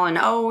small and,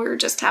 oh, we're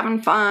just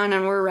having fun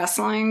and we're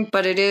wrestling,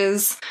 but it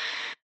is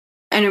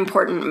an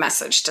important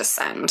message to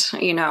send,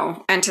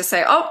 and to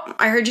say, oh,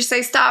 I heard you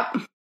say stop.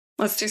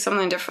 Let's do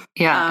something different.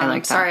 Yeah, I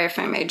like that. Sorry if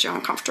I made you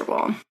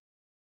uncomfortable.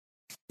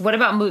 What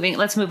about moving?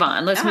 Let's move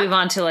on. Let's move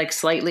on to like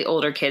slightly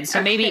older kids.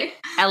 So maybe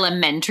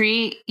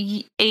elementary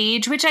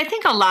age, which I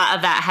think a lot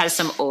of that has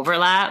some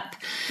overlap,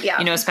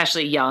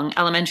 especially young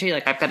elementary.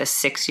 Like I've got a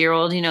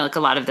 6-year-old, like a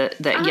lot of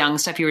the young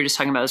stuff you were just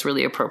talking about is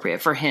really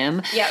appropriate for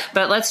him. Yeah.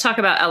 But let's talk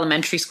about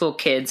elementary school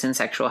kids and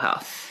sexual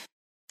health.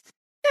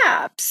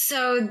 Yeah.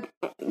 So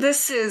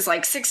this is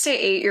like 6 to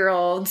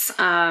 8-year-olds.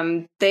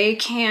 They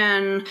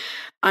can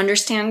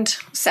understand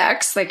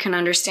sex. They can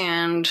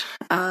understand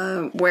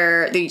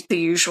where the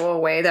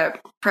usual way that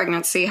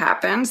pregnancy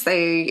happens.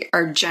 They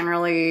are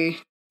generally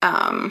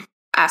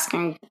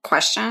asking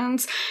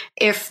questions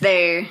if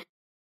they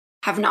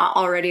have not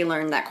already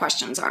learned that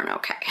questions aren't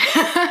okay.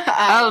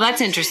 Oh,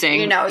 that's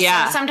interesting. So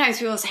sometimes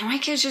people say, my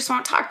kids just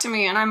won't talk to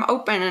me, and I'm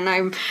open, and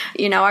I'm,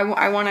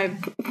 I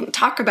want to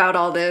talk about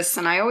all this.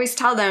 And I always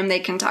tell them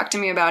they can talk to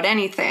me about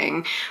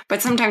anything.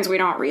 But sometimes we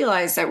don't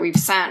realize that we've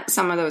sent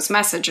some of those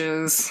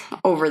messages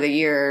over the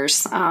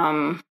years,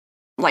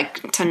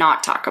 like to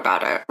not talk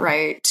about it,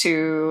 right?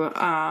 To,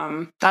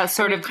 that's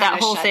sort of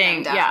that whole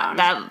thing.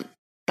 Yeah.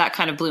 That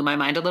kind of blew my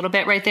mind a little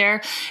bit right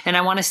there. And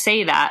I want to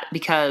say that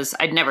because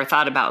I'd never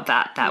thought about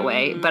that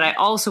way. But I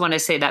also want to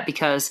say that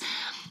because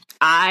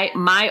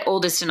my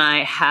oldest and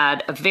I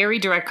had a very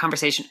direct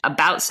conversation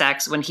about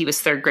sex when he was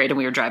 3rd grade and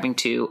we were driving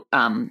to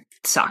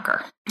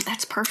soccer.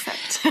 That's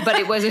perfect. But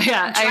it was, I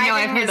know.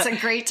 I've heard it's a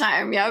great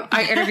time. Yep.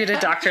 I interviewed a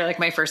doctor like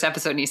my first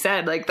episode and he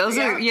said like, those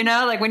are,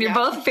 like when you're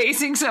both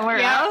facing somewhere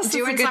else.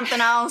 Doing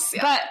something else.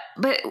 Yeah.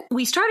 But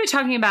we started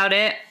talking about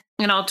it.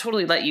 And I'll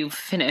totally let you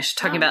finish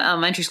talking about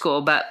elementary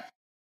school, but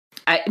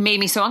it made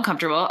me so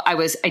uncomfortable. I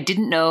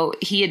didn't know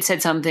he had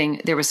said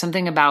something. There was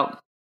something about,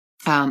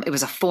 it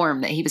was a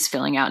form that he was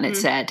filling out and it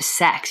said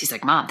sex. He's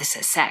like, Mom, this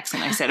says sex.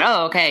 And I said,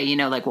 oh, okay.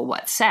 Well,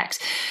 what's sex?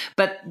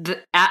 But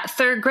at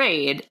 3rd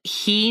grade,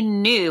 he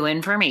knew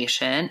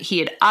information. He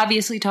had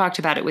obviously talked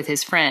about it with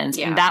his friends.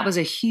 Yeah. And that was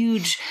a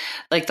huge,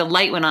 like the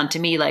light went on to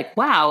me like,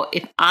 wow,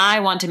 if I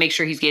want to make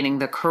sure he's getting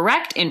the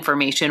correct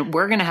information,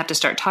 we're going to have to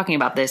start talking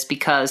about this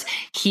because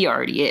he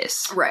already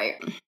is.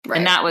 Right.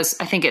 And that was,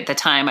 I think at the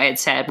time I had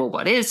said, well,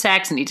 what is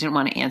sex? And he didn't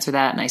want to answer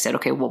that. And I said,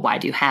 okay, well, why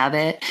do you have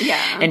it?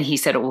 Yeah. And he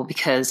said, well,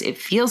 because it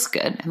feels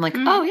good. I'm like,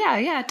 oh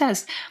yeah, it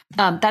does.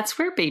 That's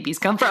where babies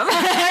come from.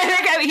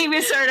 I think he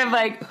was sort of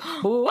like,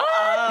 what?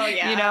 Oh,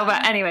 yeah.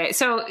 But anyway,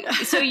 so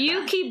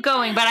you keep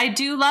going, but I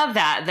do love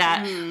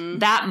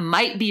that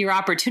might be your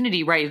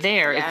opportunity right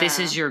there. If this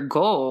is your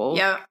goal.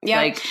 Yeah.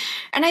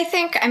 And I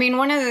think,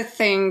 one of the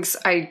things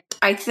I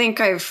think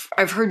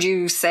I've heard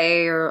you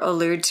say or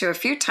allude to a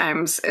few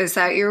times is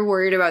that you're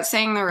worried about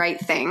saying the right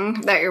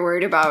thing, that you're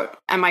worried about,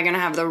 am I going to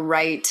have the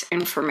right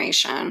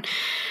information?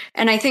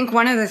 And I think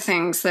one of the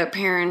things that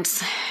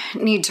parents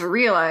need to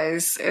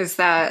realize is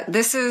that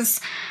this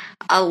is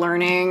a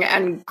learning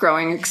and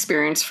growing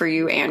experience for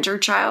you and your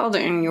child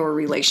in your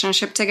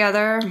relationship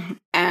together.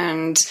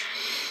 And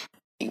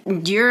I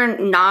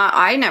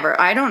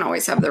don't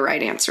always have the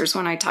right answers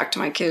when I talk to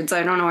my kids.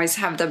 I don't always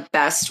have the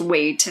best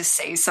way to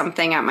say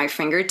something at my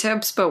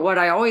fingertips. But what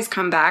I always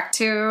come back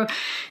to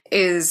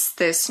is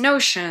this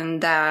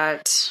notion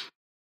that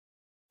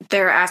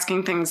they're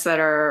asking things that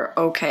are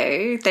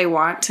okay. They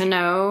want to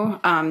know.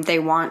 They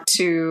want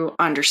to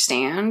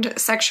understand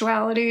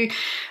sexuality.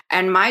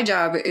 And my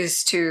job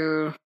is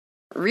to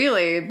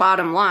really,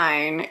 bottom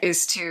line,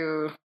 is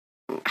to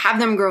have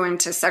them grow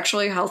into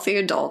sexually healthy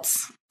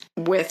adults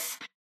with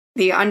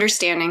the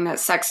understanding that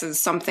sex is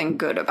something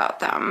good about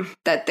them,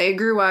 that they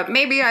grew up.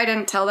 Maybe I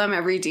didn't tell them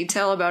every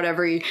detail about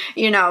every,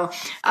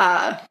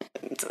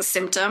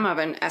 symptom of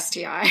an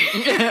STI,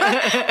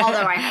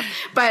 although I have.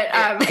 But,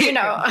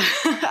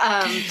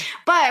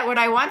 but what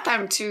I want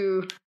them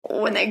to,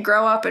 when they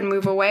grow up and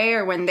move away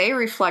or when they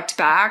reflect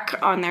back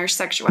on their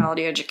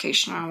sexuality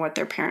education and what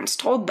their parents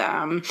told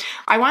them,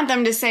 I want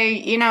them to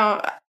say,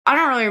 I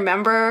don't really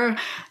remember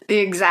the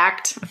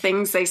exact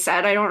things they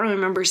said. I don't really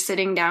remember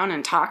sitting down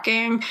and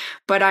talking,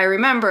 but I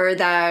remember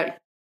that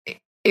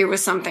it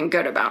was something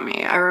good about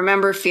me. I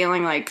remember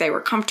feeling like they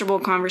were comfortable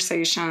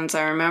conversations.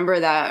 I remember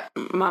that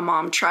my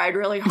mom tried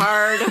really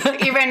hard,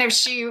 even if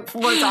she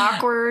was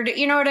awkward.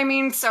 You know what I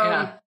mean?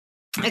 So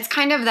It's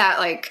kind of that,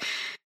 like,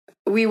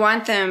 we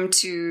want them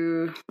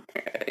to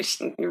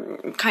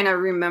kind of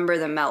remember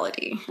the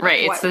melody.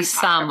 Right. It's the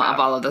sum of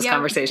all of those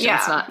conversations. Yeah.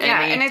 It's not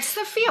and it's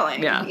the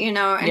feeling, And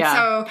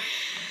so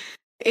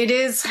it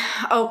is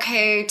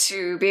okay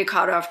to be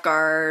caught off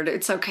guard.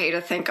 It's okay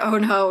to think, oh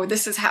no,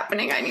 this is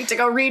happening. I need to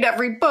go read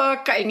every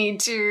book. I need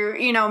to,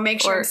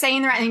 make sure I'm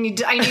saying the right. I need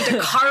to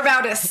carve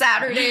out a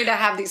Saturday to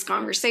have these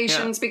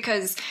conversations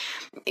because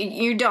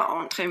You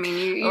don't. I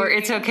mean, or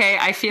it's okay.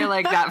 I feel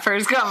like that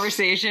first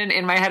conversation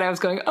in my head, I was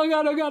going, oh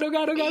God, oh God, oh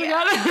God, oh God,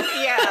 yeah. oh God.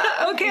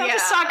 Yeah. Okay, I'll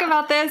just talk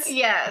about this.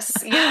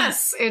 Yes,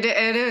 it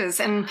is.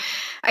 And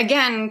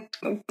again,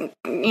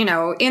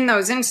 in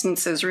those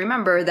instances,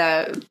 remember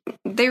that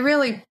they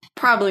really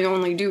probably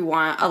only do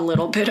want a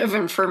little bit of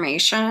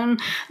information.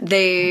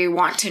 They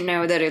want to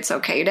know that it's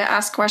okay to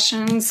ask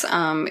questions.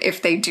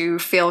 If they do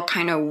feel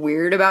kind of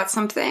weird about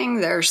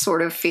something, they're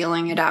sort of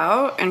feeling it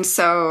out. And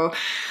so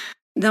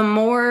the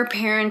more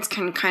parents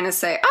can kind of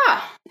say,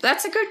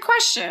 that's a good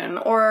question,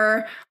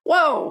 or,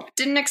 whoa,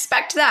 didn't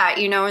expect that,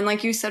 and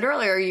like you said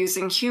earlier,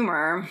 using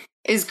humor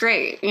is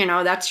great.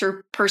 That's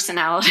your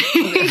personality.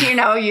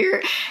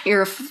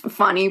 You're a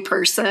funny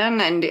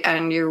person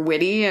and you're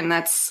witty, and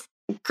that's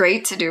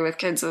great to do with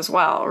kids as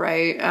well,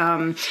 right?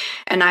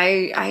 And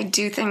I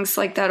do things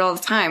like that all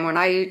the time.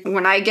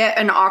 When I get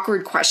an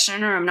awkward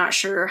question or I'm not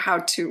sure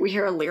we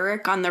hear a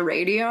lyric on the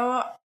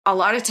radio, a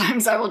lot of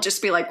times I will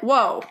just be like,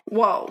 whoa,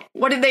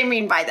 what did they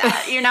mean by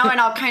that? And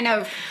I'll kind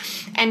of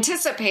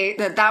anticipate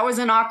that was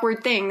an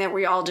awkward thing that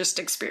we all just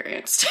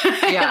experienced.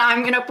 And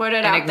I'm going to put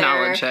it out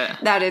there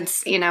that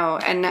it's,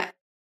 and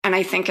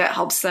I think it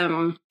helps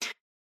them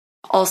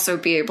also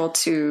be able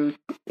to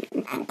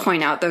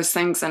point out those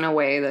things in a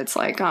way that's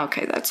like, oh,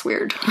 okay, that's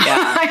weird.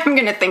 Yeah. I'm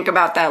going to think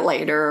about that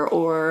later,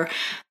 or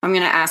I'm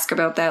going to ask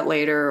about that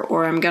later,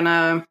 or I'm going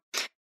to,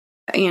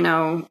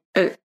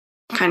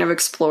 kind of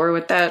explore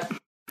what that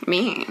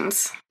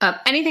means.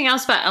 Anything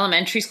else about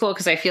elementary school?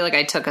 Because I feel like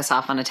I took us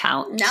off on a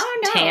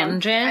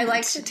tangent. I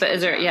like to. But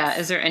is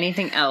there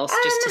anything else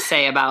just to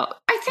say about?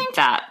 I think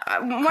that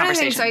one of the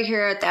things I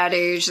hear at that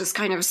age, this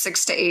kind of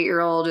 6 to 8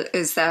 year old,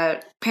 is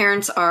that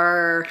parents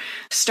are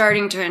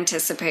starting to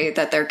anticipate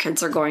that their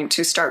kids are going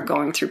to start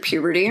going through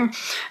puberty.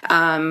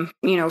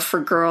 For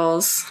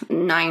girls,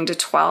 9 to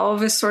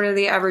 12 is sort of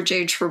the average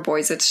age. For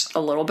boys, it's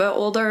a little bit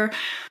older.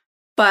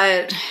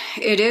 But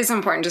it is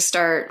important to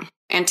start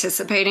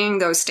anticipating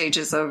those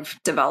stages of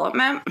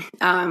development.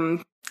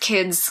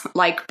 Kids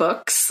like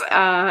books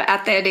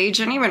at that age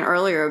and even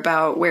earlier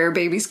about where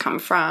babies come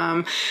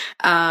from.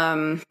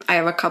 I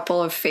have a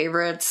couple of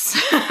favorites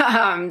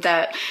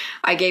that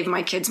I gave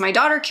my kids. My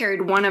daughter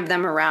carried one of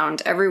them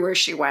around everywhere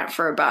she went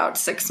for about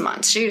 6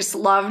 months. She just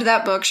loved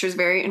that book. She was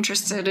very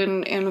interested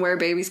in where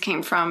babies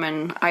came from,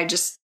 and I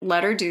just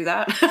let her do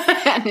that.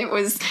 And it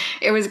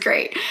was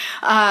great.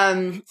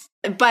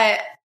 But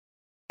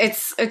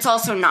it's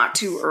also not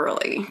too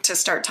early to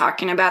start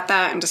talking about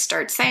that and to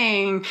start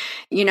saying,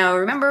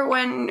 remember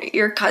when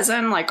your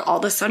cousin all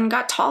of a sudden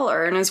got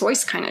taller and his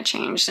voice kind of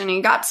changed and he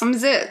got some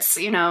zits?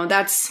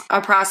 That's a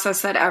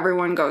process that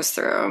everyone goes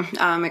through.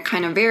 It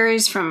kind of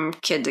varies from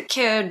kid to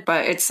kid,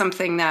 but it's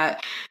something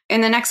that in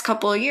the next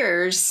couple of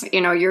years,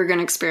 you're going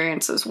to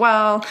experience as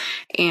well.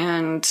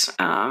 And,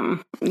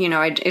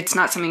 it's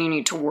not something you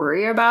need to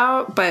worry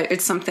about, but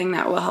it's something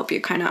that will help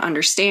you kind of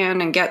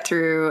understand and get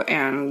through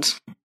and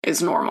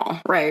is normal,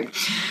 right?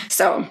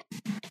 So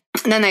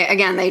then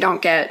they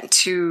don't get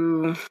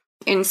too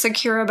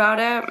insecure about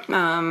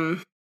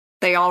it.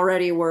 They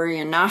already worry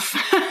enough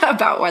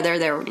about whether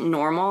they're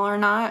normal or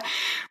not,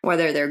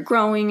 whether they're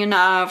growing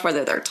enough,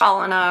 whether they're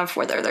tall enough,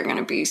 whether they're going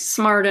to be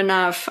smart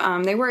enough.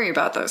 They worry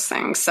about those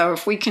things. So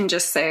if we can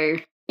just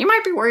say, you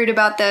might be worried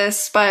about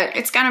this, but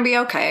it's going to be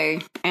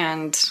okay.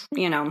 And,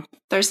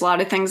 there's a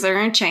lot of things that are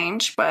going to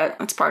change, but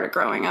that's part of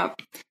growing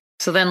up.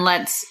 So then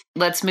let's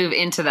move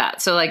into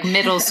that. So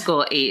middle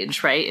school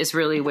age, right, is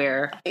really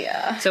where.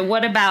 Yeah. So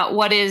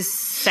what is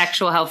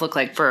sexual health look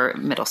like for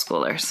middle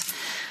schoolers?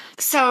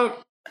 So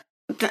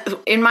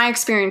in my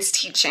experience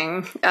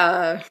teaching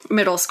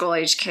middle school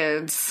age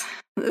kids,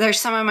 they're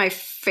some of my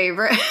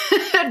favorite,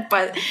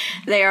 but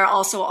they are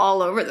also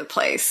all over the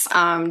place.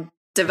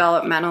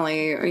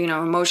 Developmentally,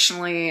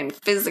 emotionally and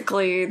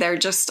physically, they're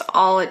just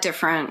all at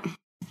different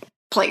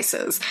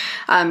places.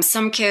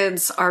 Some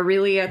kids are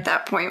really at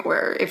that point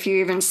where if you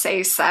even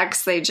say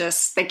sex, they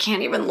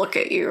can't even look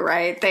at you,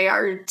 right? They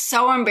are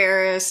so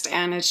embarrassed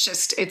and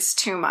it's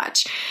too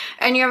much.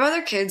 And you have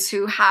other kids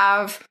who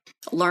have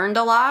learned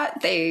a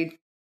lot. They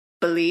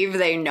believe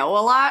they know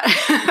a lot,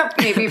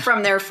 maybe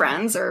from their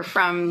friends or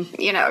from,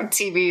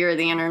 TV or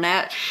the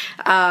internet.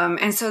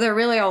 And so they're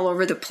really all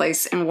over the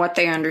place in what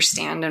they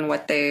understand and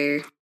what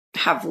they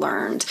have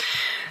learned.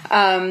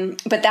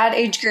 But that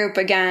age group,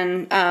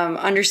 again,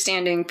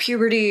 understanding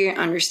puberty,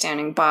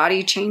 understanding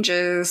body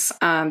changes,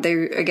 they,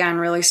 again,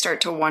 really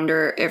start to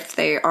wonder if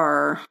they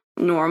are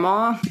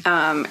normal,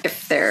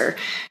 if their,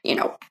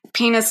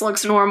 penis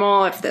looks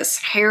normal, if this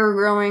hair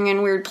growing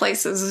in weird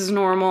places is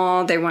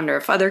normal. They wonder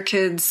if other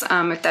kids,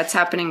 if that's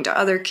happening to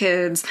other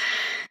kids.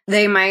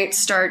 They might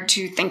start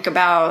to think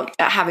about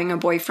having a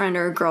boyfriend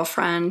or a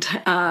girlfriend.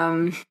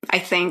 I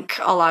think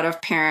a lot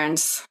of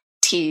parents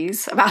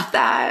tease about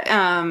that,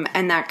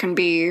 and that can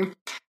be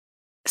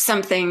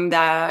something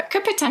that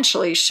could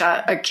potentially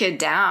shut a kid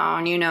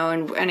down,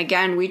 and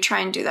again, we try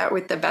and do that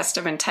with the best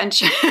of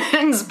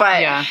intentions,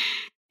 but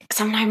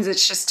sometimes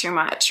it's just too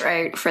much,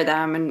 right, for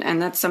them.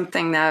 And that's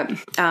something that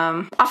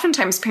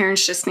oftentimes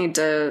parents just need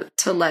to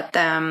let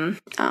them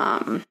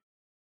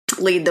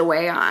lead the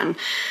way on.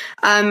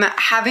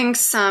 Having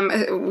some,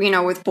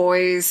 with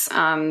boys,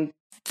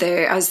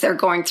 as they're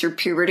going through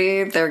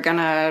puberty, they're going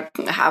to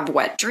have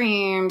wet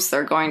dreams.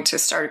 They're going to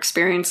start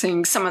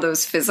experiencing some of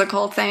those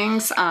physical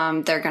things.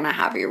 They're going to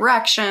have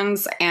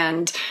erections,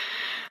 and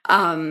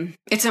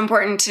it's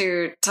important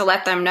to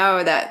let them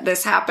know that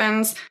this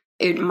happens.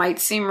 It might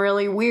seem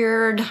really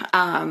weird.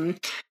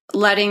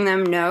 Letting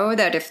them know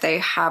that if they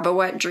have a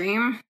wet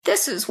dream,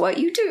 this is what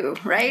you do,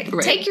 right?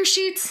 Take your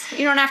sheets.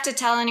 You don't have to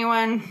tell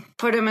anyone.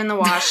 Put them in the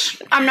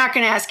wash. I'm not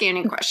going to ask you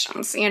any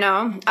questions,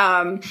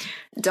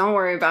 Don't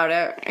worry about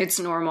it. It's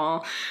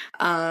normal.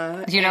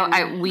 I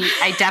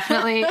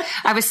definitely,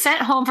 I was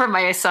sent home from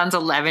my son's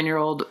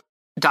 11-year-old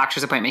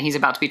doctor's appointment. He's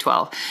about to be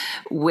 12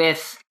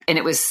 and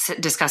it was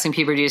discussing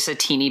puberty just a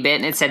teeny bit,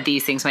 and it said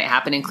these things might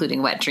happen,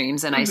 including wet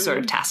dreams. And I sort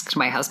of tasked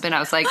my husband. I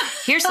was like,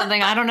 here's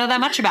something I don't know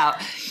that much about.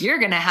 You're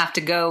going to have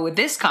to go with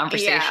this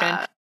conversation.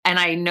 Yeah. And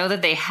I know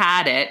that they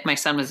had it. My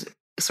son was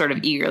sort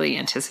of eagerly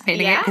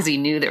anticipating it because he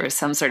knew there was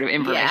some sort of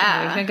information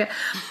that was going to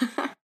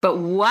get. But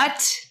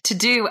what to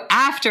do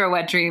after a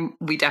wet dream,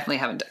 we definitely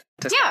haven't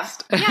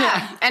discussed.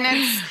 Yeah. And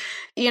it's,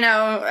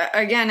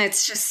 again,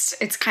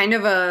 it's kind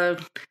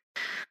of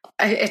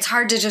it's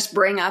hard to just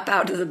bring up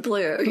out of the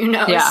blue,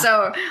 Yeah.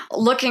 So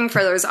looking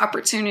for those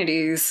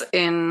opportunities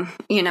in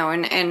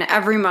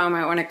every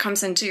moment when it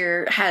comes into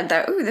your head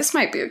that, ooh, this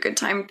might be a good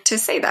time to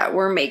say that.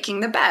 We're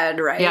making the bed,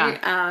 right?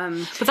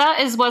 Yeah. But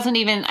that wasn't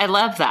even, I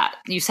love that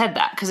you said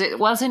that, because it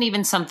wasn't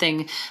even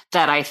something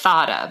that I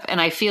thought of. And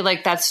I feel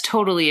like that's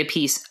totally a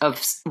piece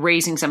of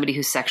raising somebody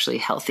who's sexually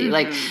healthy. Mm-hmm.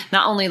 Like,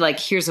 not only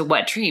like, here's a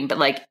wet dream, but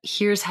like,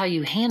 here's how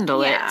you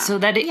handle it so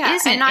that it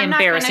isn't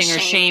embarrassing or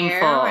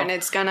shameful. And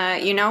it's gonna,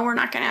 we're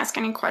not going to ask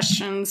any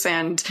questions,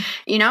 and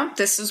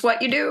this is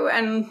what you do,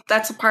 and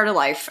that's a part of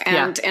life.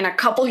 And in a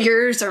couple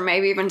years, or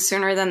maybe even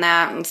sooner than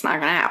that, it's not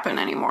going to happen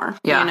anymore.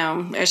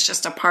 It's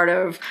just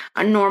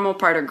a normal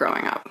part of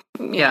growing up.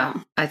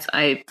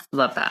 I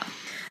love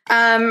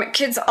that.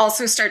 Kids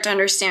also start to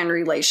understand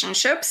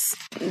relationships.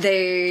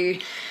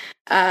 They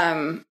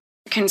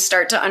can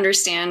start to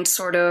understand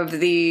sort of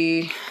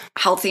the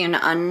healthy and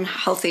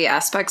unhealthy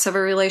aspects of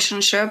a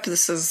relationship.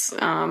 This is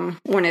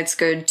when it's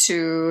good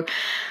to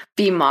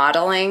be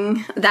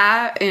modeling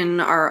that in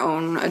our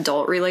own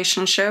adult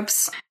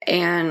relationships,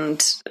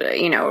 and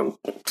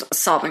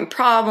solving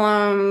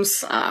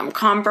problems,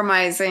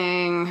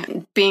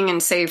 compromising, being in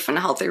safe and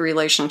healthy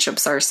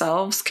relationships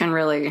ourselves can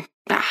really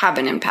have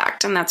an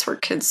impact. And that's where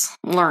kids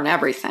learn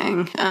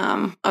everything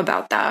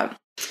about that.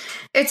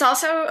 It's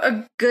also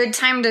a good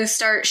time to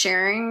start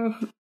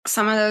sharing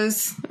some of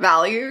those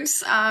values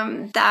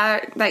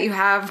that you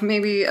have.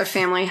 Maybe a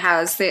family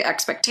has the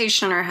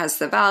expectation or has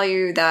the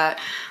value that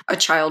a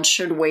child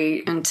should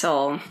wait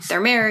until they're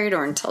married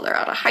or until they're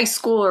out of high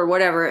school or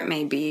whatever it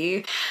may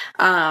be.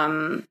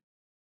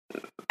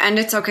 And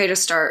it's okay to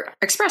start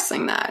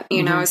expressing that.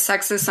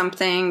 Sex is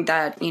something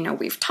that,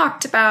 we've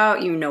talked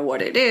about,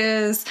 what it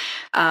is.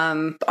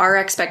 Our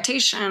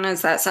expectation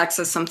is that sex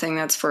is something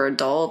that's for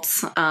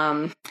adults,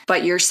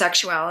 but your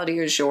sexuality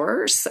is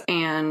yours.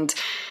 And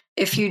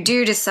if you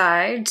do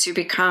decide to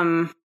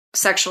become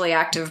sexually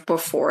active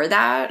before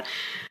that,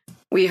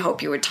 we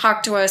hope you would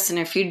talk to us. And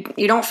if you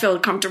don't feel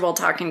comfortable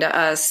talking to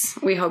us,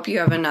 we hope you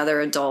have another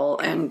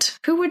adult. And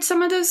who would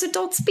some of those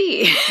adults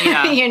be?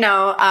 Yeah.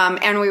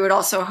 And we would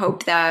also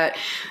hope that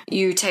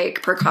you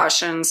take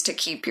precautions to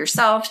keep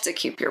yourself, to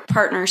keep your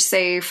partner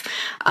safe,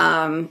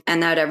 and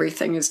that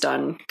everything is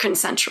done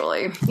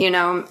consensually,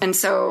 And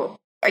so,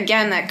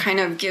 again, that kind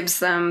of gives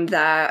them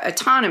that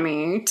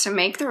autonomy to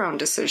make their own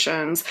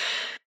decisions.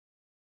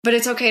 But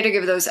it's okay to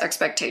give those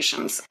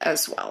expectations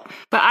as well.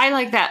 But I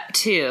like that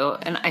too.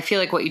 And I feel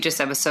like what you just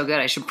said was so good.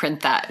 I should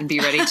print that and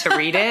be ready to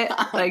read it,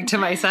 like to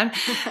my son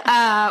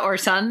or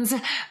sons.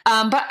 But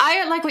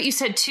I like what you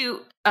said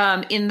too,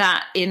 in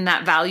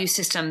that value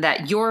system,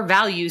 that your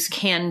values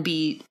can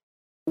be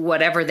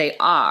whatever they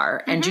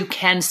are, and you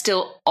can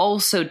still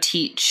also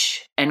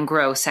teach and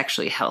grow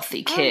sexually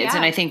healthy kids.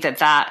 And I think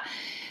that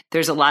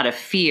there's a lot of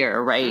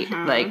fear, right?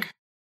 Like,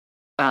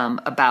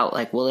 about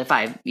like, well, if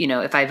I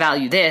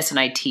value this and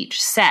I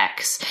teach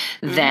sex,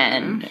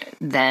 then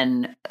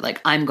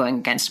like I'm going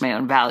against my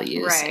own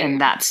values. Right.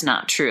 And that's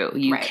not true.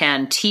 You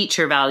can teach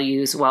your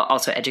values while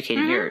also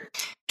educating your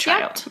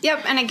child.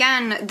 Yep. And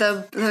again,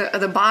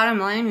 the bottom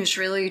line is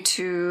really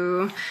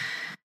to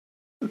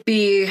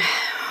be,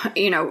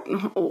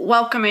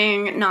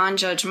 welcoming,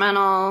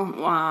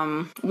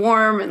 non-judgmental,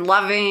 warm and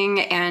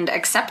loving and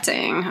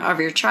accepting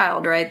of your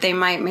child, right? They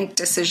might make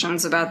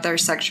decisions about their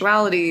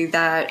sexuality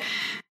that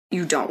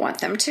you don't want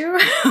them to,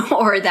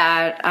 or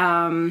that,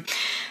 are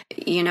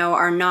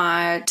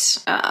not,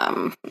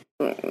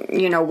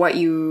 what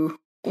you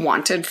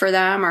wanted for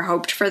them or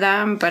hoped for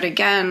them. But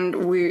again,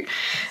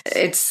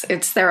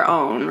 it's their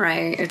own,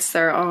 right? It's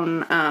their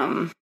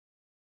own,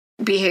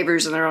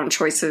 behaviors and their own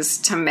choices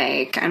to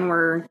make, and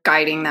we're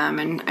guiding them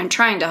and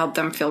trying to help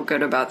them feel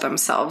good about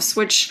themselves,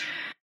 which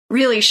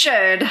really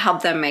should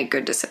help them make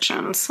good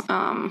decisions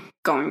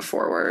going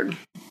forward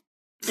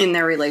in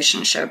their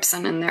relationships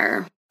and in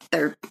their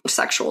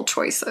sexual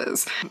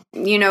choices.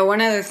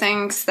 One of the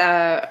things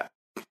that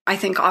I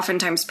think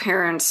oftentimes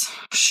parents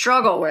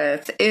struggle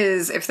with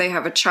is if they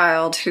have a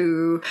child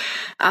who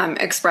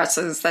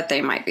expresses that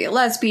they might be a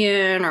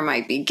lesbian or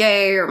might be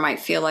gay or might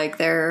feel like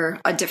they're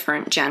a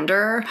different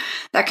gender.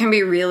 That can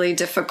be really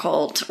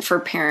difficult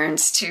for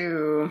parents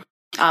to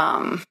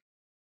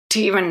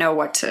even know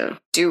what to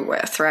do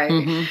with, right?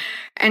 Mm-hmm.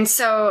 And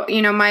so,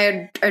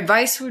 my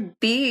advice would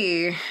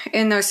be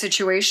in those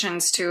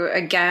situations to,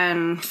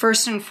 again,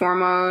 first and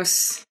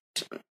foremost,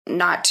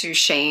 not to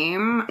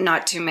shame,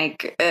 not to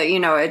make,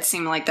 it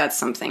seem like that's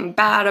something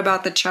bad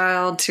about the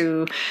child,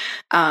 to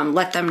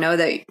let them know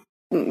that,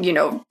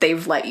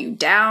 they've let you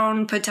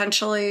down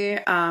potentially,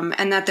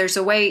 and that there's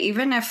a way,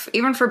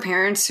 even for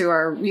parents who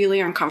are really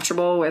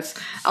uncomfortable with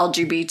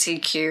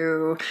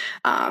LGBTQ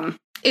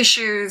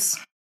issues,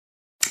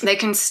 they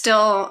can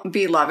still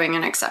be loving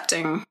and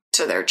accepting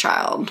to their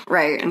child,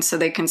 right? And so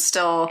they can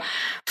still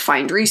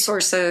find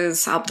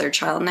resources, help their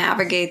child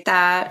navigate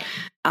that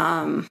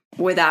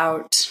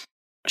without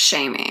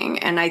shaming.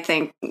 And I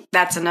think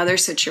that's another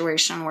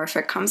situation where if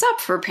it comes up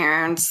for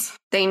parents,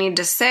 they need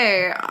to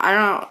say,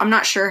 I'm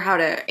not sure how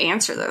to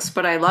answer this,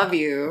 but I love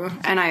you.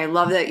 And I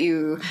love that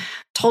you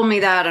told me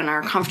that and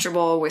are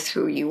comfortable with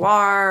who you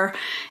are.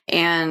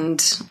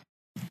 And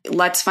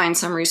let's find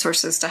some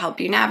resources to help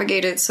you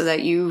navigate it so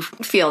that you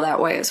feel that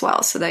way as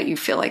well, so that you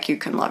feel like you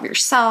can love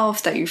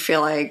yourself, that you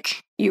feel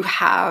like you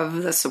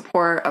have the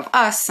support of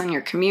us and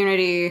your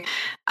community.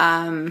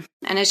 And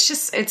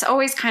it's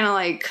always kind of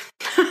like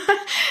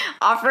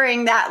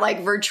offering that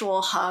like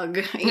virtual hug,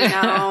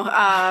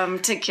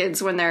 to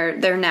kids when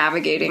they're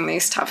navigating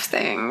these tough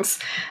things.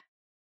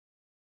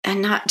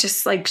 And not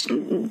just like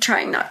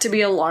trying not to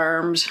be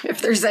alarmed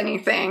if there's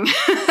anything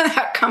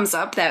that comes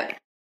up that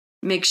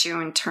makes you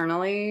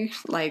internally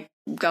like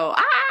go,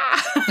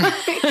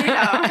 just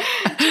kind of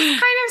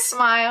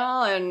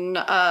smile and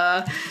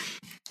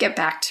get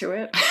back to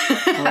it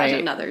at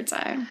another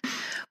time.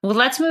 Well,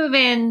 let's move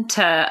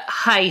into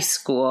high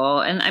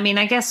school. And I mean,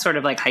 I guess sort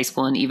of like high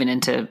school and even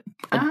into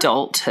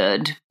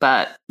adulthood,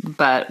 but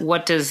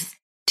what does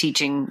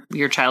teaching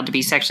your child to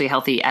be sexually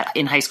healthy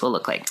in high school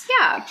look like?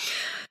 Yeah.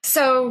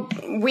 So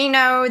we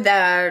know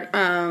that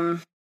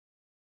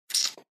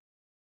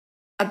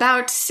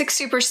about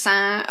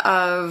 60%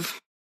 of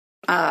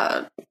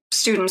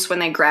students when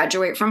they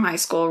graduate from high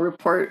school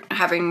report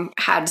having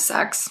had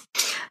sex.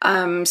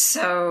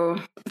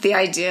 So the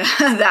idea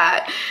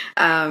that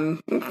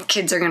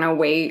kids are going to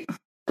wait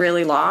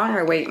really long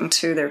or wait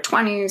into their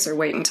 20s or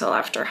wait until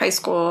after high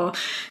school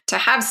to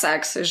have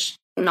sex is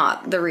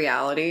not the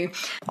reality.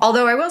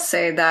 Although I will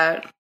say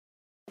that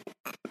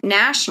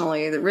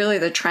nationally, really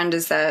the trend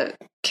is that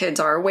kids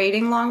are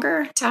waiting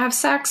longer to have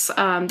sex.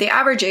 The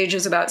average age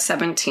is about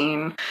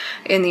 17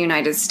 in the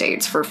United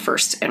States for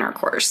first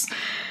intercourse.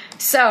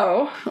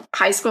 So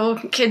high school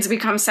kids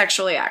become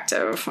sexually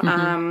active,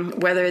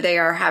 whether they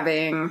are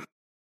having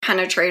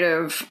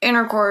penetrative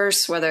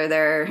intercourse, whether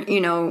they're,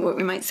 what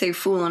we might say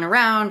fooling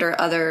around or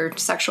other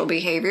sexual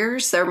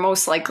behaviors, they're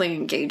most likely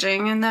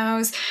engaging in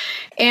those.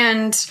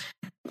 And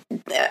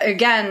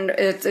again,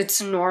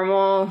 it's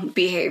normal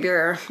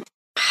behavior.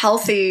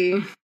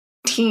 Healthy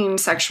teen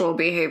sexual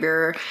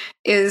behavior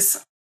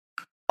is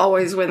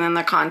always within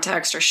the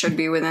context, or should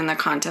be within the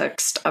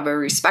context, of a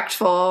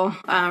respectful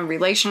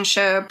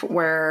relationship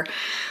where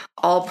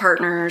all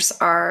partners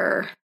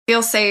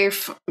feel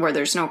safe, where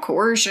there's no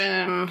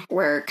coercion,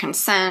 where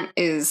consent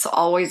is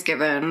always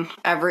given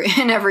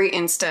in every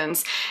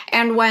instance,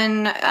 and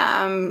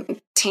when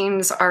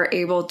teens are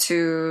able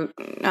to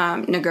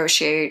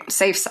negotiate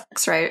safe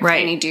sex, right? If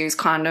they need to use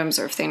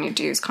condoms or if they need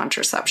to use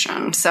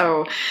contraception.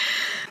 So,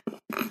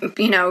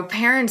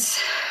 parents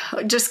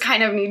just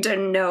kind of need to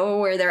know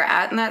where they're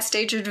at in that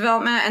stage of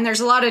development. And there's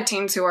a lot of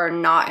teens who are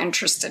not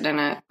interested in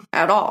it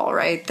at all,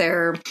 right?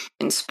 They're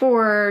in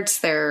sports,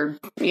 they're,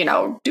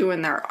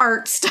 doing their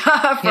art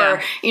stuff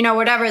or,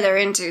 whatever they're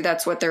into,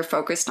 that's what they're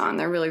focused on.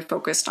 They're really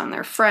focused on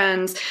their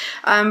friends.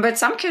 But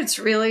some kids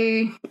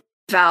really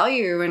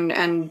value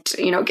and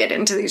get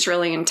into these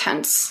really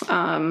intense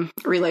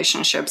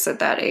relationships at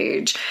that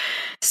age.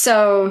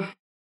 So,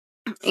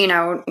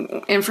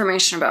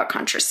 information about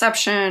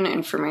contraception,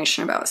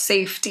 information about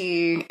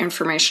safety,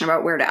 information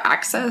about where to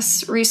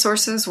access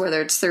resources,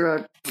 whether it's through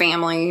a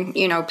family,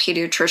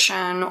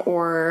 pediatrician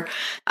or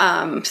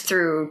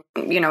through,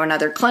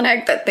 another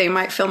clinic that they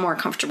might feel more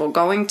comfortable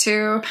going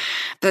to.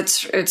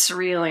 It's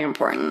really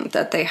important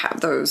that they have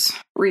those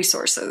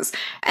resources.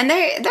 And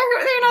they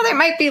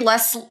might be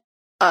less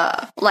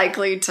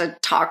likely to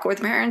talk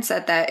with parents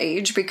at that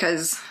age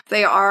because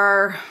they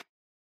are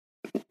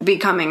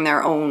becoming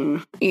their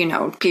own,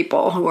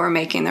 people who are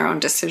making their own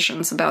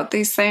decisions about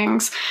these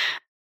things.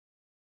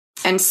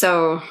 And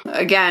so,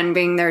 again,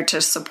 being there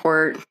to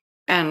support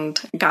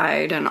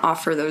guide and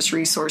offer those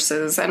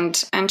resources and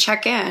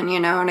check in,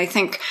 and I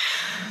think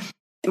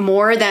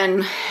more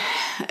than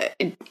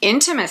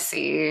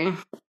intimacy,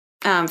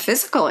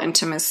 physical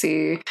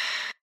intimacy,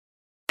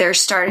 they're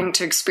starting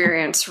to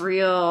experience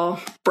real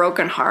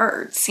broken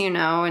hearts,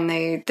 and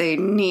they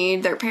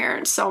need their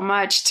parents so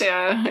much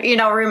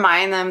to,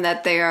 remind them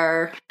that they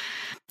are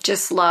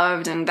just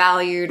loved and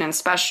valued and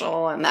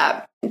special, and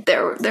that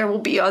there will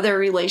be other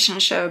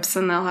relationships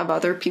and they'll have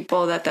other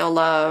people that they'll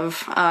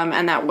love,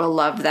 and that will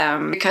love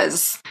them,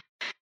 because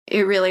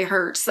it really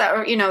hurts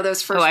that,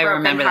 those first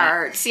broken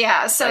hearts.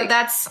 Yeah. So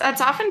that's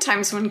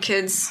oftentimes when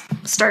kids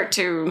start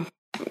to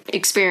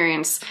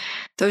experience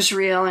those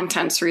real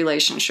intense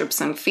relationships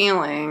and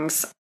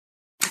feelings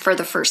for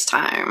the first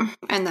time.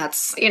 And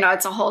that's,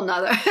 it's a whole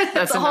nother,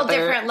 that's a whole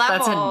different level.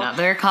 That's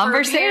another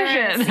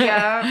conversation.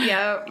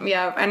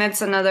 Yeah. And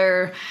it's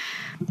another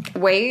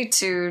way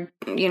to,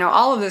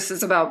 all of this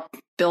is about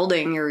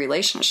building your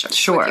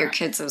relationships with your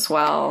kids as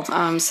well.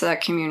 So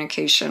that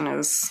communication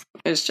is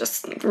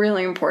just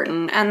really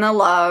important. And the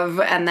love,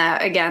 and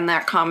that, again,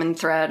 that common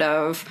thread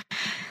of,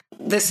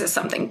 this is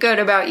something good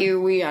about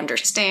you. We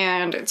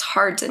understand it's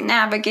hard to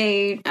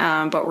navigate,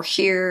 but we're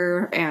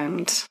here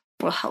and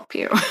we'll help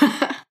you.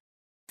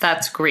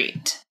 That's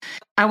great.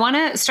 I want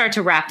to start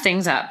to wrap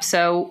things up.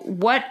 So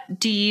what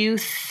do you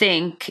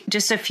think,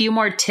 just a few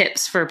more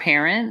tips for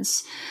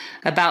parents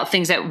about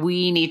things that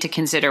we need to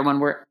consider when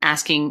we're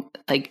asking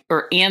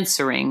or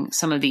answering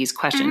some of these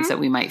questions that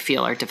we might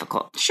feel are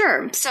difficult?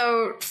 Sure.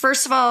 So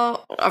first of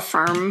all,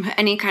 affirm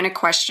any kind of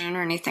question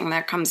or anything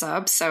that comes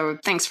up. So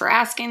thanks for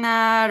asking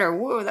that, or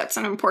whoa, that's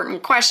an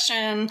important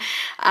question.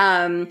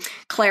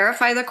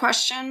 Clarify the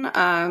question.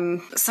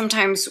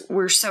 Sometimes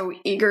we're so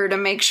eager to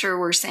make sure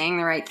we're saying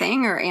the right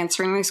thing or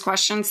answering these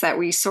questions that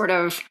we sort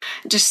of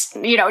just,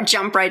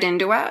 jump right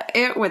into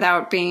it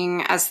without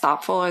being as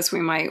thoughtful as we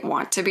might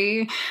want to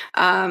be.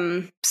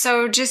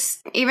 So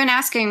just even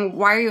asking,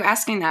 why are you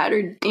asking that?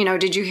 Or,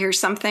 did you hear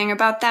something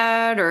about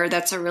that? Or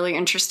that's a really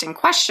interesting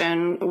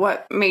question.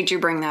 What made you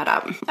bring that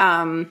up?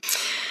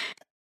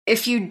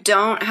 If you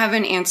don't have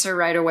an answer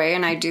right away,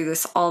 and I do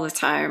this all the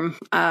time,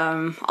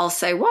 I'll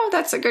say, well,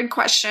 that's a good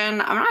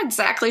question. I'm not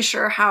exactly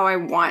sure how I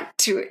want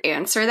to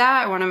answer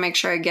that. I want to make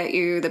sure I get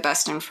you the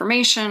best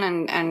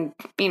information and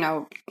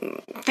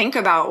think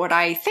about what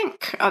I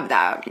think of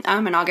that.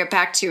 And I'll get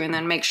back to you, and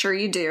then make sure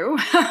you do.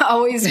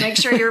 Always make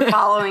sure you're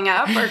following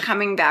up or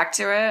coming back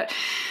to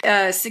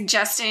it.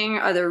 Suggesting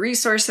other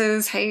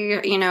resources. Hey,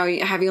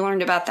 have you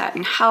learned about that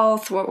in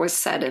health? What was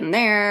said in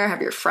there?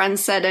 Have your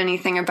friends said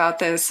anything about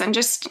this? And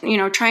just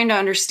trying to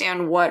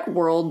understand what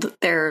world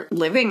they're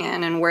living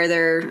in and where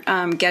they're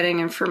getting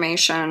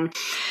information.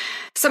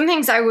 Some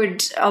things I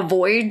would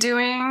avoid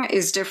doing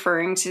is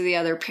deferring to the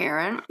other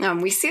parent.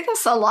 We see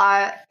this a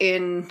lot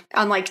on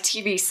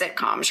TV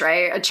sitcoms,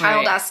 right? A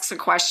child asks a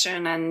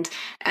question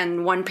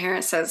and one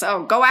parent says,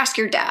 "Oh, go ask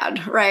your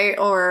dad," right?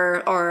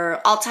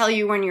 Or I'll tell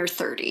you when you're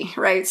 30,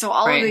 right? So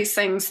all of these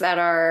things that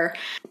are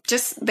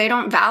just, they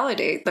don't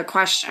validate the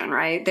question,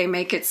 right? They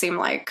make it seem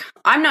like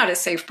I'm not a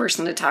safe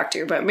person to talk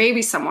to, but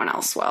maybe someone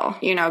else will,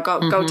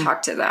 go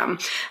talk to them.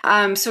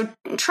 So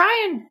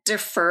try and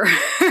defer,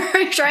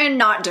 try and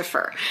not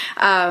defer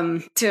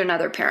to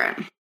another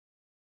parent.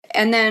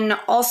 And then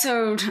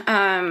also,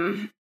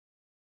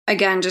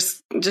 again,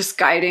 just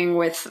guiding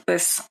with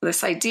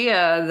this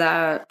idea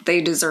that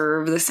they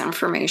deserve this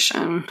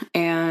information,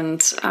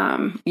 and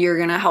you're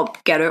going to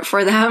help get it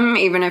for them,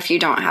 even if you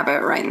don't have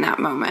it right in that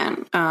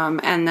moment.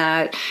 And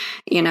that,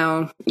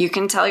 you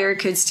can tell your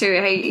kids too,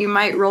 hey, you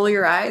might roll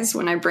your eyes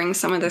when I bring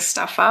some of this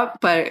stuff up,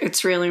 but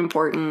it's really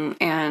important.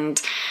 And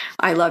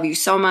I love you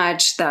so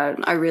much that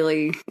I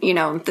really,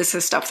 this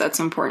is stuff that's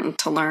important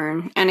to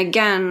learn. And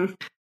again,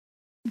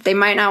 they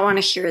might not want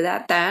to hear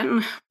that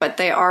then, but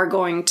they are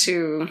going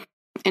to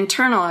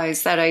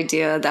internalize that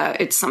idea that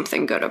it's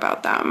something good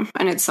about them,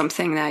 and it's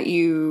something that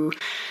you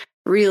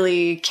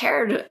really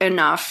cared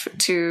enough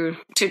to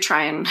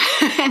try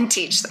and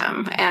teach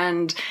them.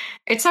 And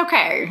it's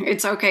okay.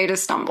 It's okay to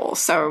stumble.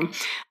 So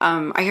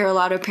I hear a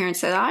lot of parents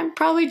say, I'm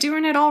probably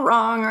doing it all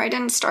wrong, or I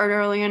didn't start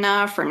early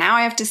enough, or now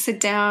I have to sit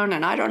down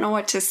and I don't know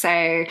what to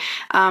say.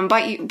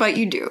 But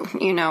you do,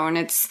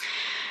 and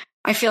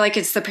I feel like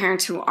it's the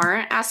parents who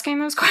aren't asking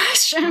those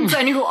questions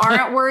and who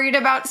aren't worried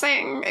about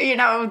saying,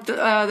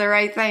 the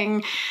right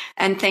thing,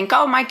 and think,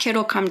 oh, my kid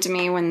will come to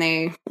me when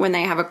they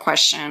have a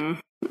question.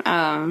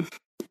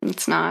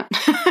 It's not.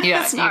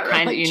 Yeah, it's not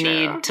really you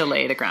true. Need to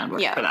lay the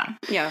groundwork for that.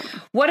 Yeah.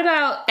 What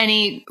about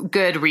any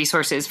good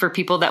resources for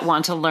people that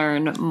want to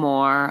learn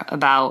more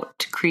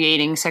about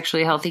creating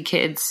sexually healthy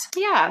kids?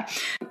 Yeah,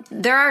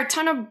 there are a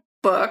ton of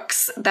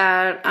books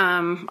that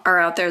are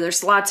out there.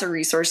 There's lots of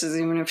resources,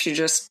 even if you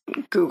just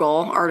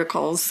Google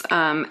articles.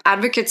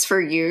 Advocates for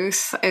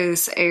Youth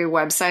is a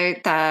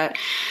website that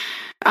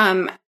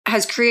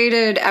has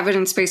created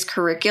evidence-based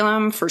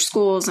curriculum for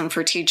schools and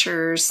for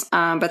teachers,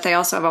 but they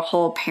also have a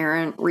whole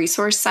parent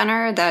resource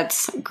center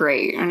that's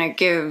great, and it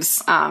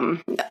gives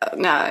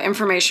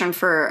information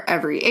for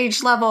every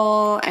age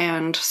level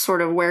and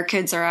sort of where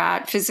kids are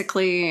at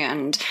physically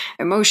and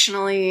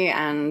emotionally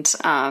and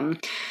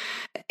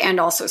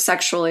also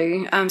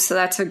sexually. So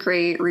that's a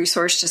great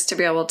resource just to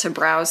be able to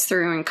browse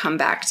through and come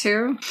back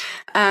to.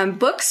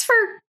 Books for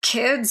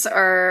kids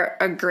are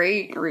a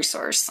great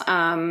resource.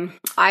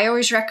 I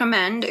always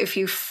recommend, if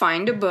you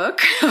find a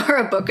book or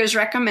a book is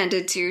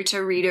recommended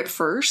to read it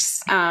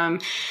first.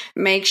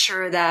 Make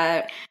sure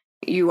that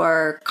you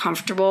are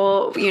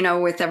comfortable,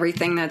 with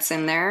everything that's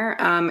in there.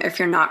 If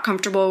you're not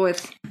comfortable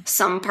with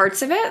some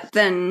parts of it,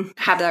 then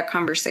have that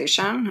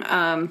conversation.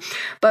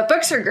 But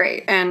books are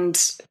great.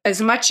 And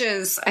as much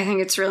as I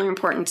think it's really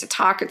important to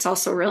talk, it's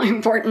also really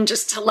important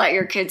just to let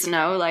your kids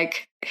know,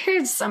 like,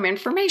 here's some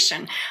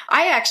information.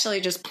 I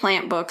actually just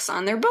plant books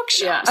on their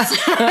bookshelves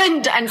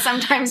and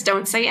sometimes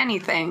don't say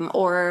anything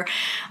or,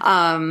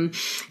 so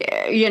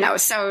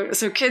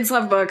kids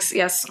love books.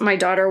 Yes. My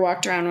daughter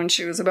walked around when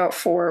she was about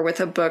 4 with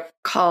a book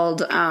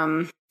called,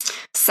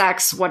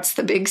 Sex, What's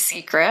the Big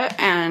Secret?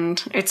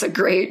 And it's a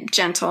great,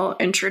 gentle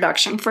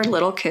introduction for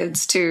little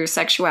kids to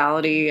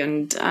sexuality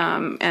and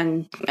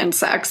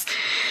sex.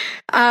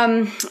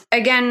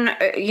 Again,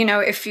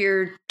 if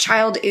your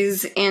child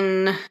is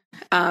in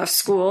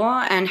school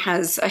and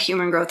has a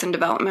human growth and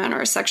development or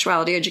a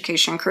sexuality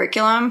education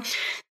curriculum,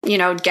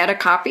 get a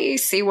copy,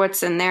 see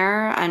what's in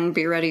there, and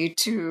be ready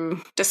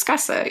to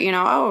discuss it.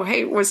 Oh,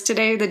 hey, was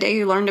today the day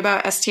you learned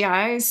about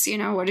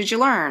STIs? What did you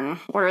learn?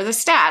 What are the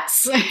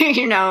stats?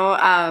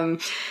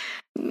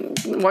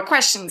 What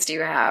questions do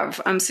you have?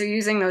 So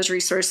using those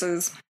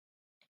resources.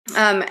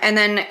 And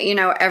then,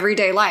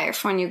 everyday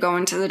life, when you go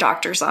into the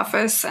doctor's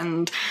office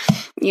and,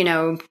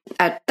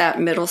 at that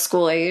middle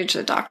school age,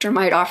 a doctor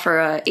might offer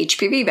a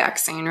HPV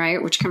vaccine,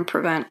 right, which can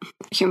prevent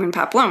human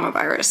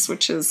papillomavirus,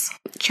 which is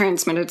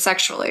transmitted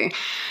sexually.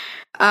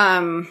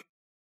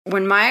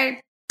 When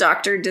my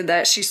doctor did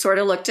that, she sort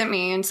of looked at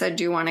me and said,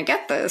 do you want to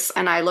get this?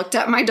 And I looked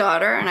at my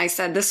daughter and I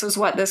said, this is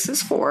what this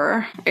is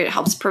for. It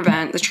helps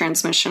prevent the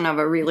transmission of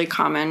a really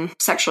common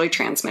sexually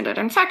transmitted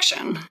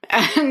infection.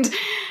 And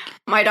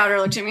my daughter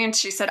looked at me and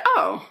she said,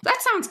 oh,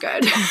 that sounds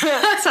good.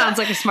 That sounds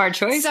like a smart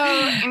choice.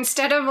 So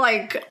instead of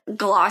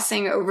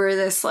glossing over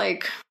this,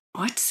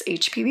 what's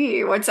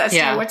HPV? What's STI?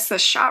 Yeah. What's the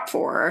shot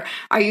for?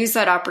 I use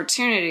that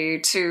opportunity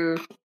to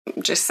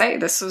just say,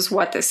 this is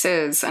what this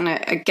is. And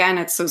again,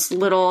 it's those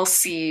little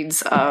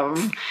seeds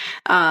of,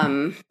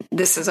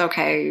 this is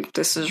okay.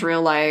 This is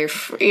real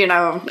life,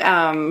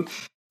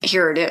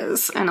 here it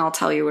is. And I'll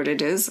tell you what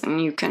it is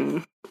and you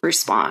can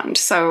respond.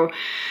 So,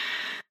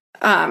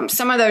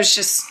 some of those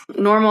just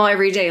normal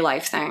everyday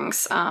life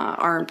things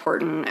are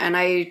important. And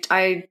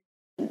I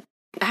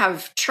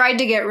have tried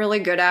to get really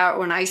good at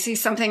when I see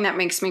something that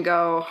makes me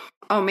go,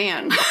 oh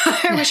man,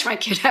 I wish my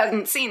kid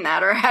hadn't seen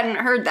that or hadn't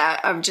heard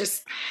that, of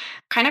just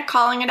kind of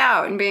calling it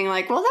out and being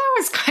like, well, that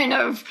was kind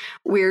of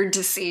weird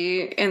to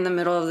see in the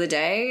middle of the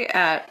day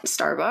at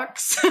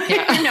Starbucks, or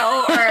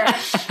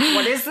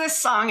what is this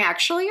song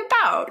actually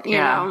about, you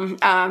know,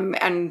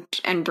 and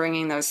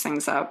bringing those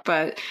things up.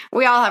 But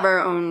we all have our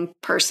own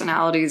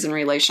personalities and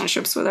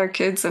relationships with our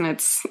kids. And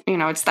it's,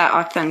 it's that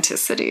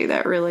authenticity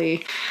that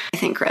really, I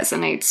think,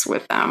 resonates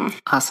with them.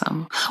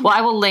 Awesome. Well, I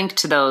will link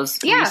to those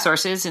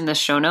resources in the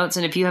show notes.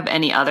 And if you have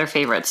any other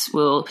favorites,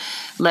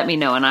 let me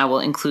know and I will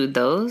include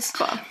those.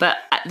 Cool. But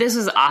this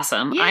was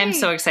awesome. Yay. I'm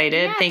so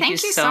excited. Yeah, thank you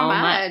so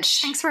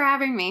much. Thanks for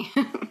having me.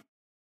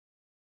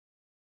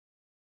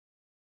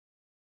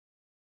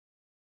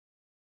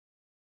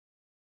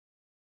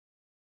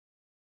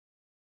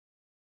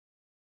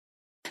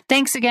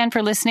 Thanks again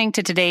for listening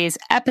to today's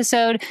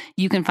episode.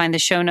 You can find the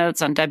show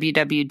notes on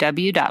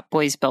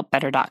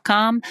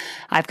www.boysbuiltbetter.com.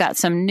 I've got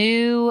some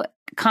new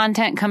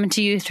content coming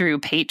to you through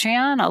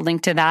Patreon. I'll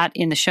link to that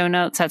in the show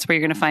notes. That's where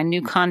you're going to find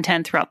new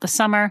content throughout the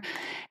summer.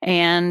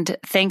 And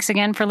thanks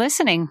again for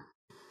listening.